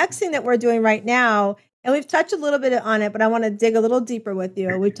 So the next thing that we're doing right now, and we've touched a little bit on it, but I want to dig a little deeper with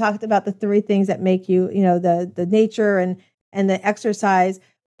you. We've talked about the 3 things that make you, the nature and the exercise.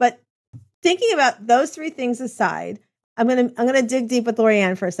 But thinking about those 3 things aside, I'm gonna dig deep with Laurie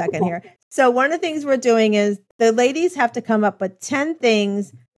Ann for a second here. So one of the things we're doing is the ladies have to come up with 10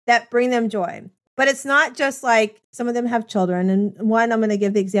 things that bring them joy. But it's not just like some of them have children. And one, I'm going to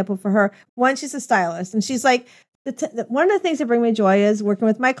give the example for her. One, she's a stylist. And she's like, one of the things that bring me joy is working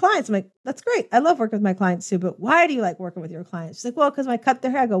with my clients. I'm like, that's great. I love working with my clients too. But why do you like working with your clients? She's like, well, because when I cut their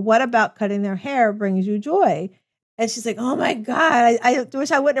hair, I go, what about cutting their hair brings you joy? And she's like, oh my God, I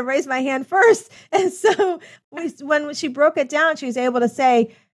wish I wouldn't have raised my hand first. And so when she broke it down, she was able to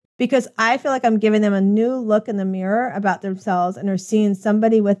say, because I feel like I'm giving them a new look in the mirror about themselves and they're seeing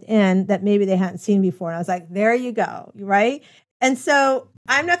somebody within that maybe they hadn't seen before. And I was like, there you go. Right. And so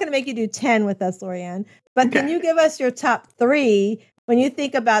I'm not going to make you do 10 with us, Laurie Ann, but can you give us your top 3 when you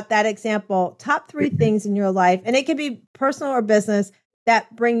think about that example, top 3 things in your life, and it can be personal or business,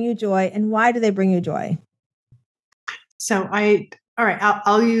 that bring you joy, and why do they bring you joy? So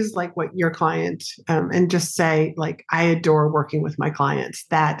I'll use like what your client and just say like, I adore working with my clients.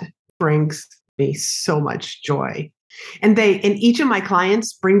 That brings me so much joy. And each of my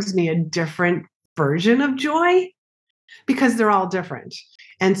clients brings me a different version of joy because they're all different.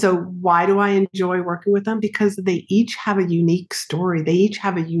 And so why do I enjoy working with them? Because they each have a unique story. They each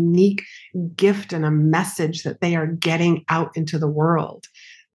have a unique gift and a message that they are getting out into the world.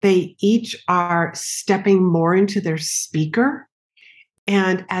 They each are stepping more into their speaker.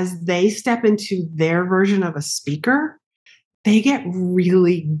 And as they step into their version of a speaker, they get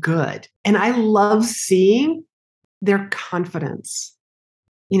really good. And I love seeing their confidence.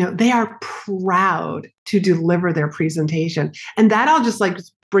 They are proud to deliver their presentation. And that all just like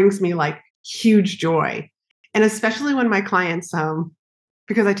brings me like huge joy. And especially when my clients,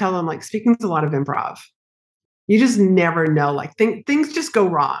 because I tell them like speaking is a lot of improv. You just never know, like things just go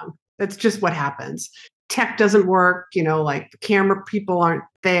wrong. That's just what happens. Tech doesn't work, like the camera people aren't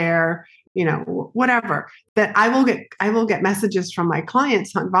there, whatever. That I will get messages from my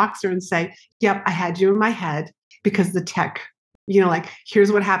clients on Voxer and say, yep, I had you in my head because the tech, like,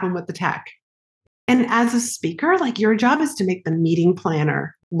 here's what happened with the tech. And as a speaker, like your job is to make the meeting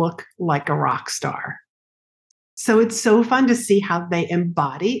planner look like a rock star. So it's so fun to see how they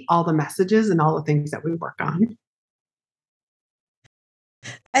embody all the messages and all the things that we work on.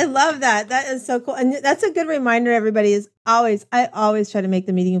 I love that. That is so cool. And that's a good reminder, everybody, I always try to make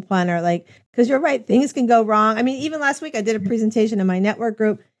the meeting planner, like, because you're right, things can go wrong. I mean, even last week I did a presentation in my network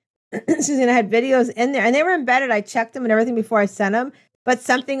group. Susan, I had videos in there and they were embedded. I checked them and everything before I sent them, but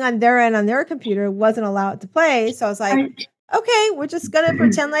something on their end, on their computer, wasn't allowed to play. So I was like, okay, we're just going to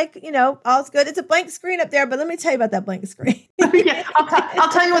pretend like, all's good. It's a blank screen up there, but let me tell you about that blank screen. Yeah,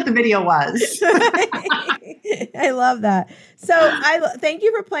 I'll tell you what the video was. I love that. So thank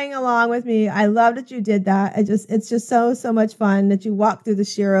you for playing along with me. I love that you did that. It's just so much fun that you walked through the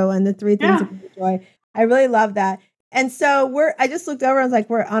Shiro and the 3 things that you enjoy. I really love that. And so I just looked over and I was like,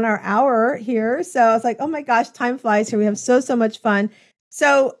 we're on our hour here. So I was like, oh my gosh, time flies here. We have so much fun.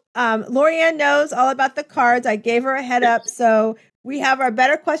 So Laurie Ann knows all about the cards. I gave her a head up. So we have our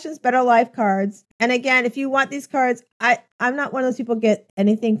Better Questions, Better Life cards. And again, if you want these cards, I'm not one of those people get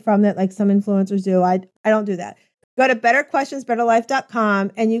anything from it like some influencers do. I don't do that. Go to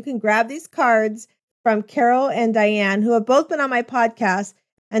betterquestionsbetterlife.com and you can grab these cards from Carol and Diane, who have both been on my podcast.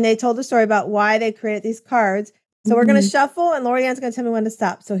 And they told a story about why they created these cards. So we're going to shuffle and Laurie Ann's going to tell me when to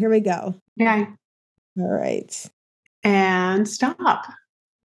stop. So here we go. Okay. All right. And stop.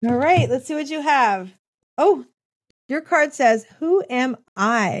 All right. Let's see what you have. Oh, your card says, who am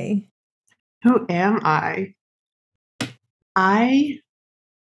I? Who am I? I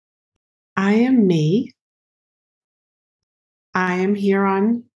am me. I am here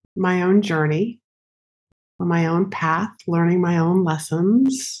on my own journey, on my own path, learning my own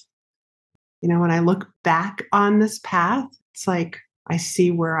lessons. When I look back on this path, it's like I see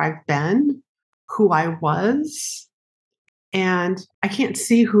where I've been, who I was, and I can't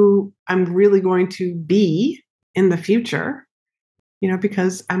see who I'm really going to be in the future,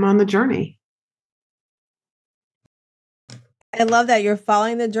 because I'm on the journey. I love that you're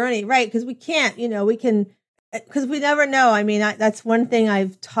following the journey, right? Because we can't, because we never know. I mean, that's one thing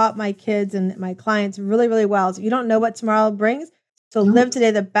I've taught my kids and my clients really, really well. So you don't know what tomorrow brings. So live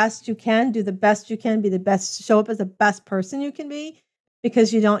today the best you can, do the best you can, be the best, show up as the best person you can be,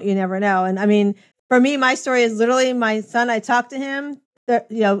 because you never know. And I mean, for me, my story is literally my son. I talked to him,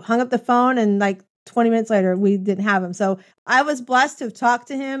 hung up the phone, and like 20 minutes later, we didn't have him. So I was blessed to have talked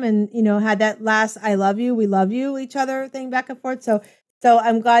to him and, had that last, I love you, we love you, each other thing back and forth. So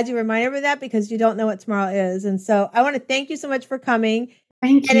I'm glad you reminded me of that, because you don't know what tomorrow is. And so I want to thank you so much for coming.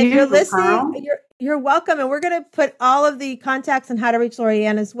 Thank you. And if you're listening, you're welcome. And we're going to put all of the contacts on how to reach Laurie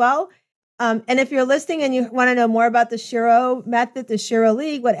Ann as well. And if you're listening and you want to know more about the Shiro method, the Shiro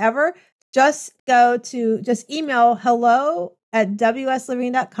League, whatever, just email hello at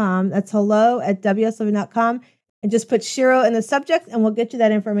wsliving.com. That's hello at wsliving.com. And just put Shiro in the subject and we'll get you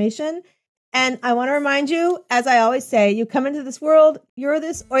that information. And I want to remind you, as I always say, you come into this world, you're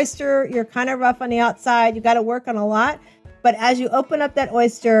this oyster, you're kind of rough on the outside, you got to work on a lot. But as you open up that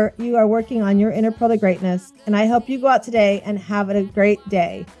oyster, you are working on your inner pearl of greatness. And I hope you go out today and have a great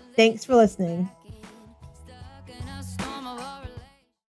day. Thanks for listening.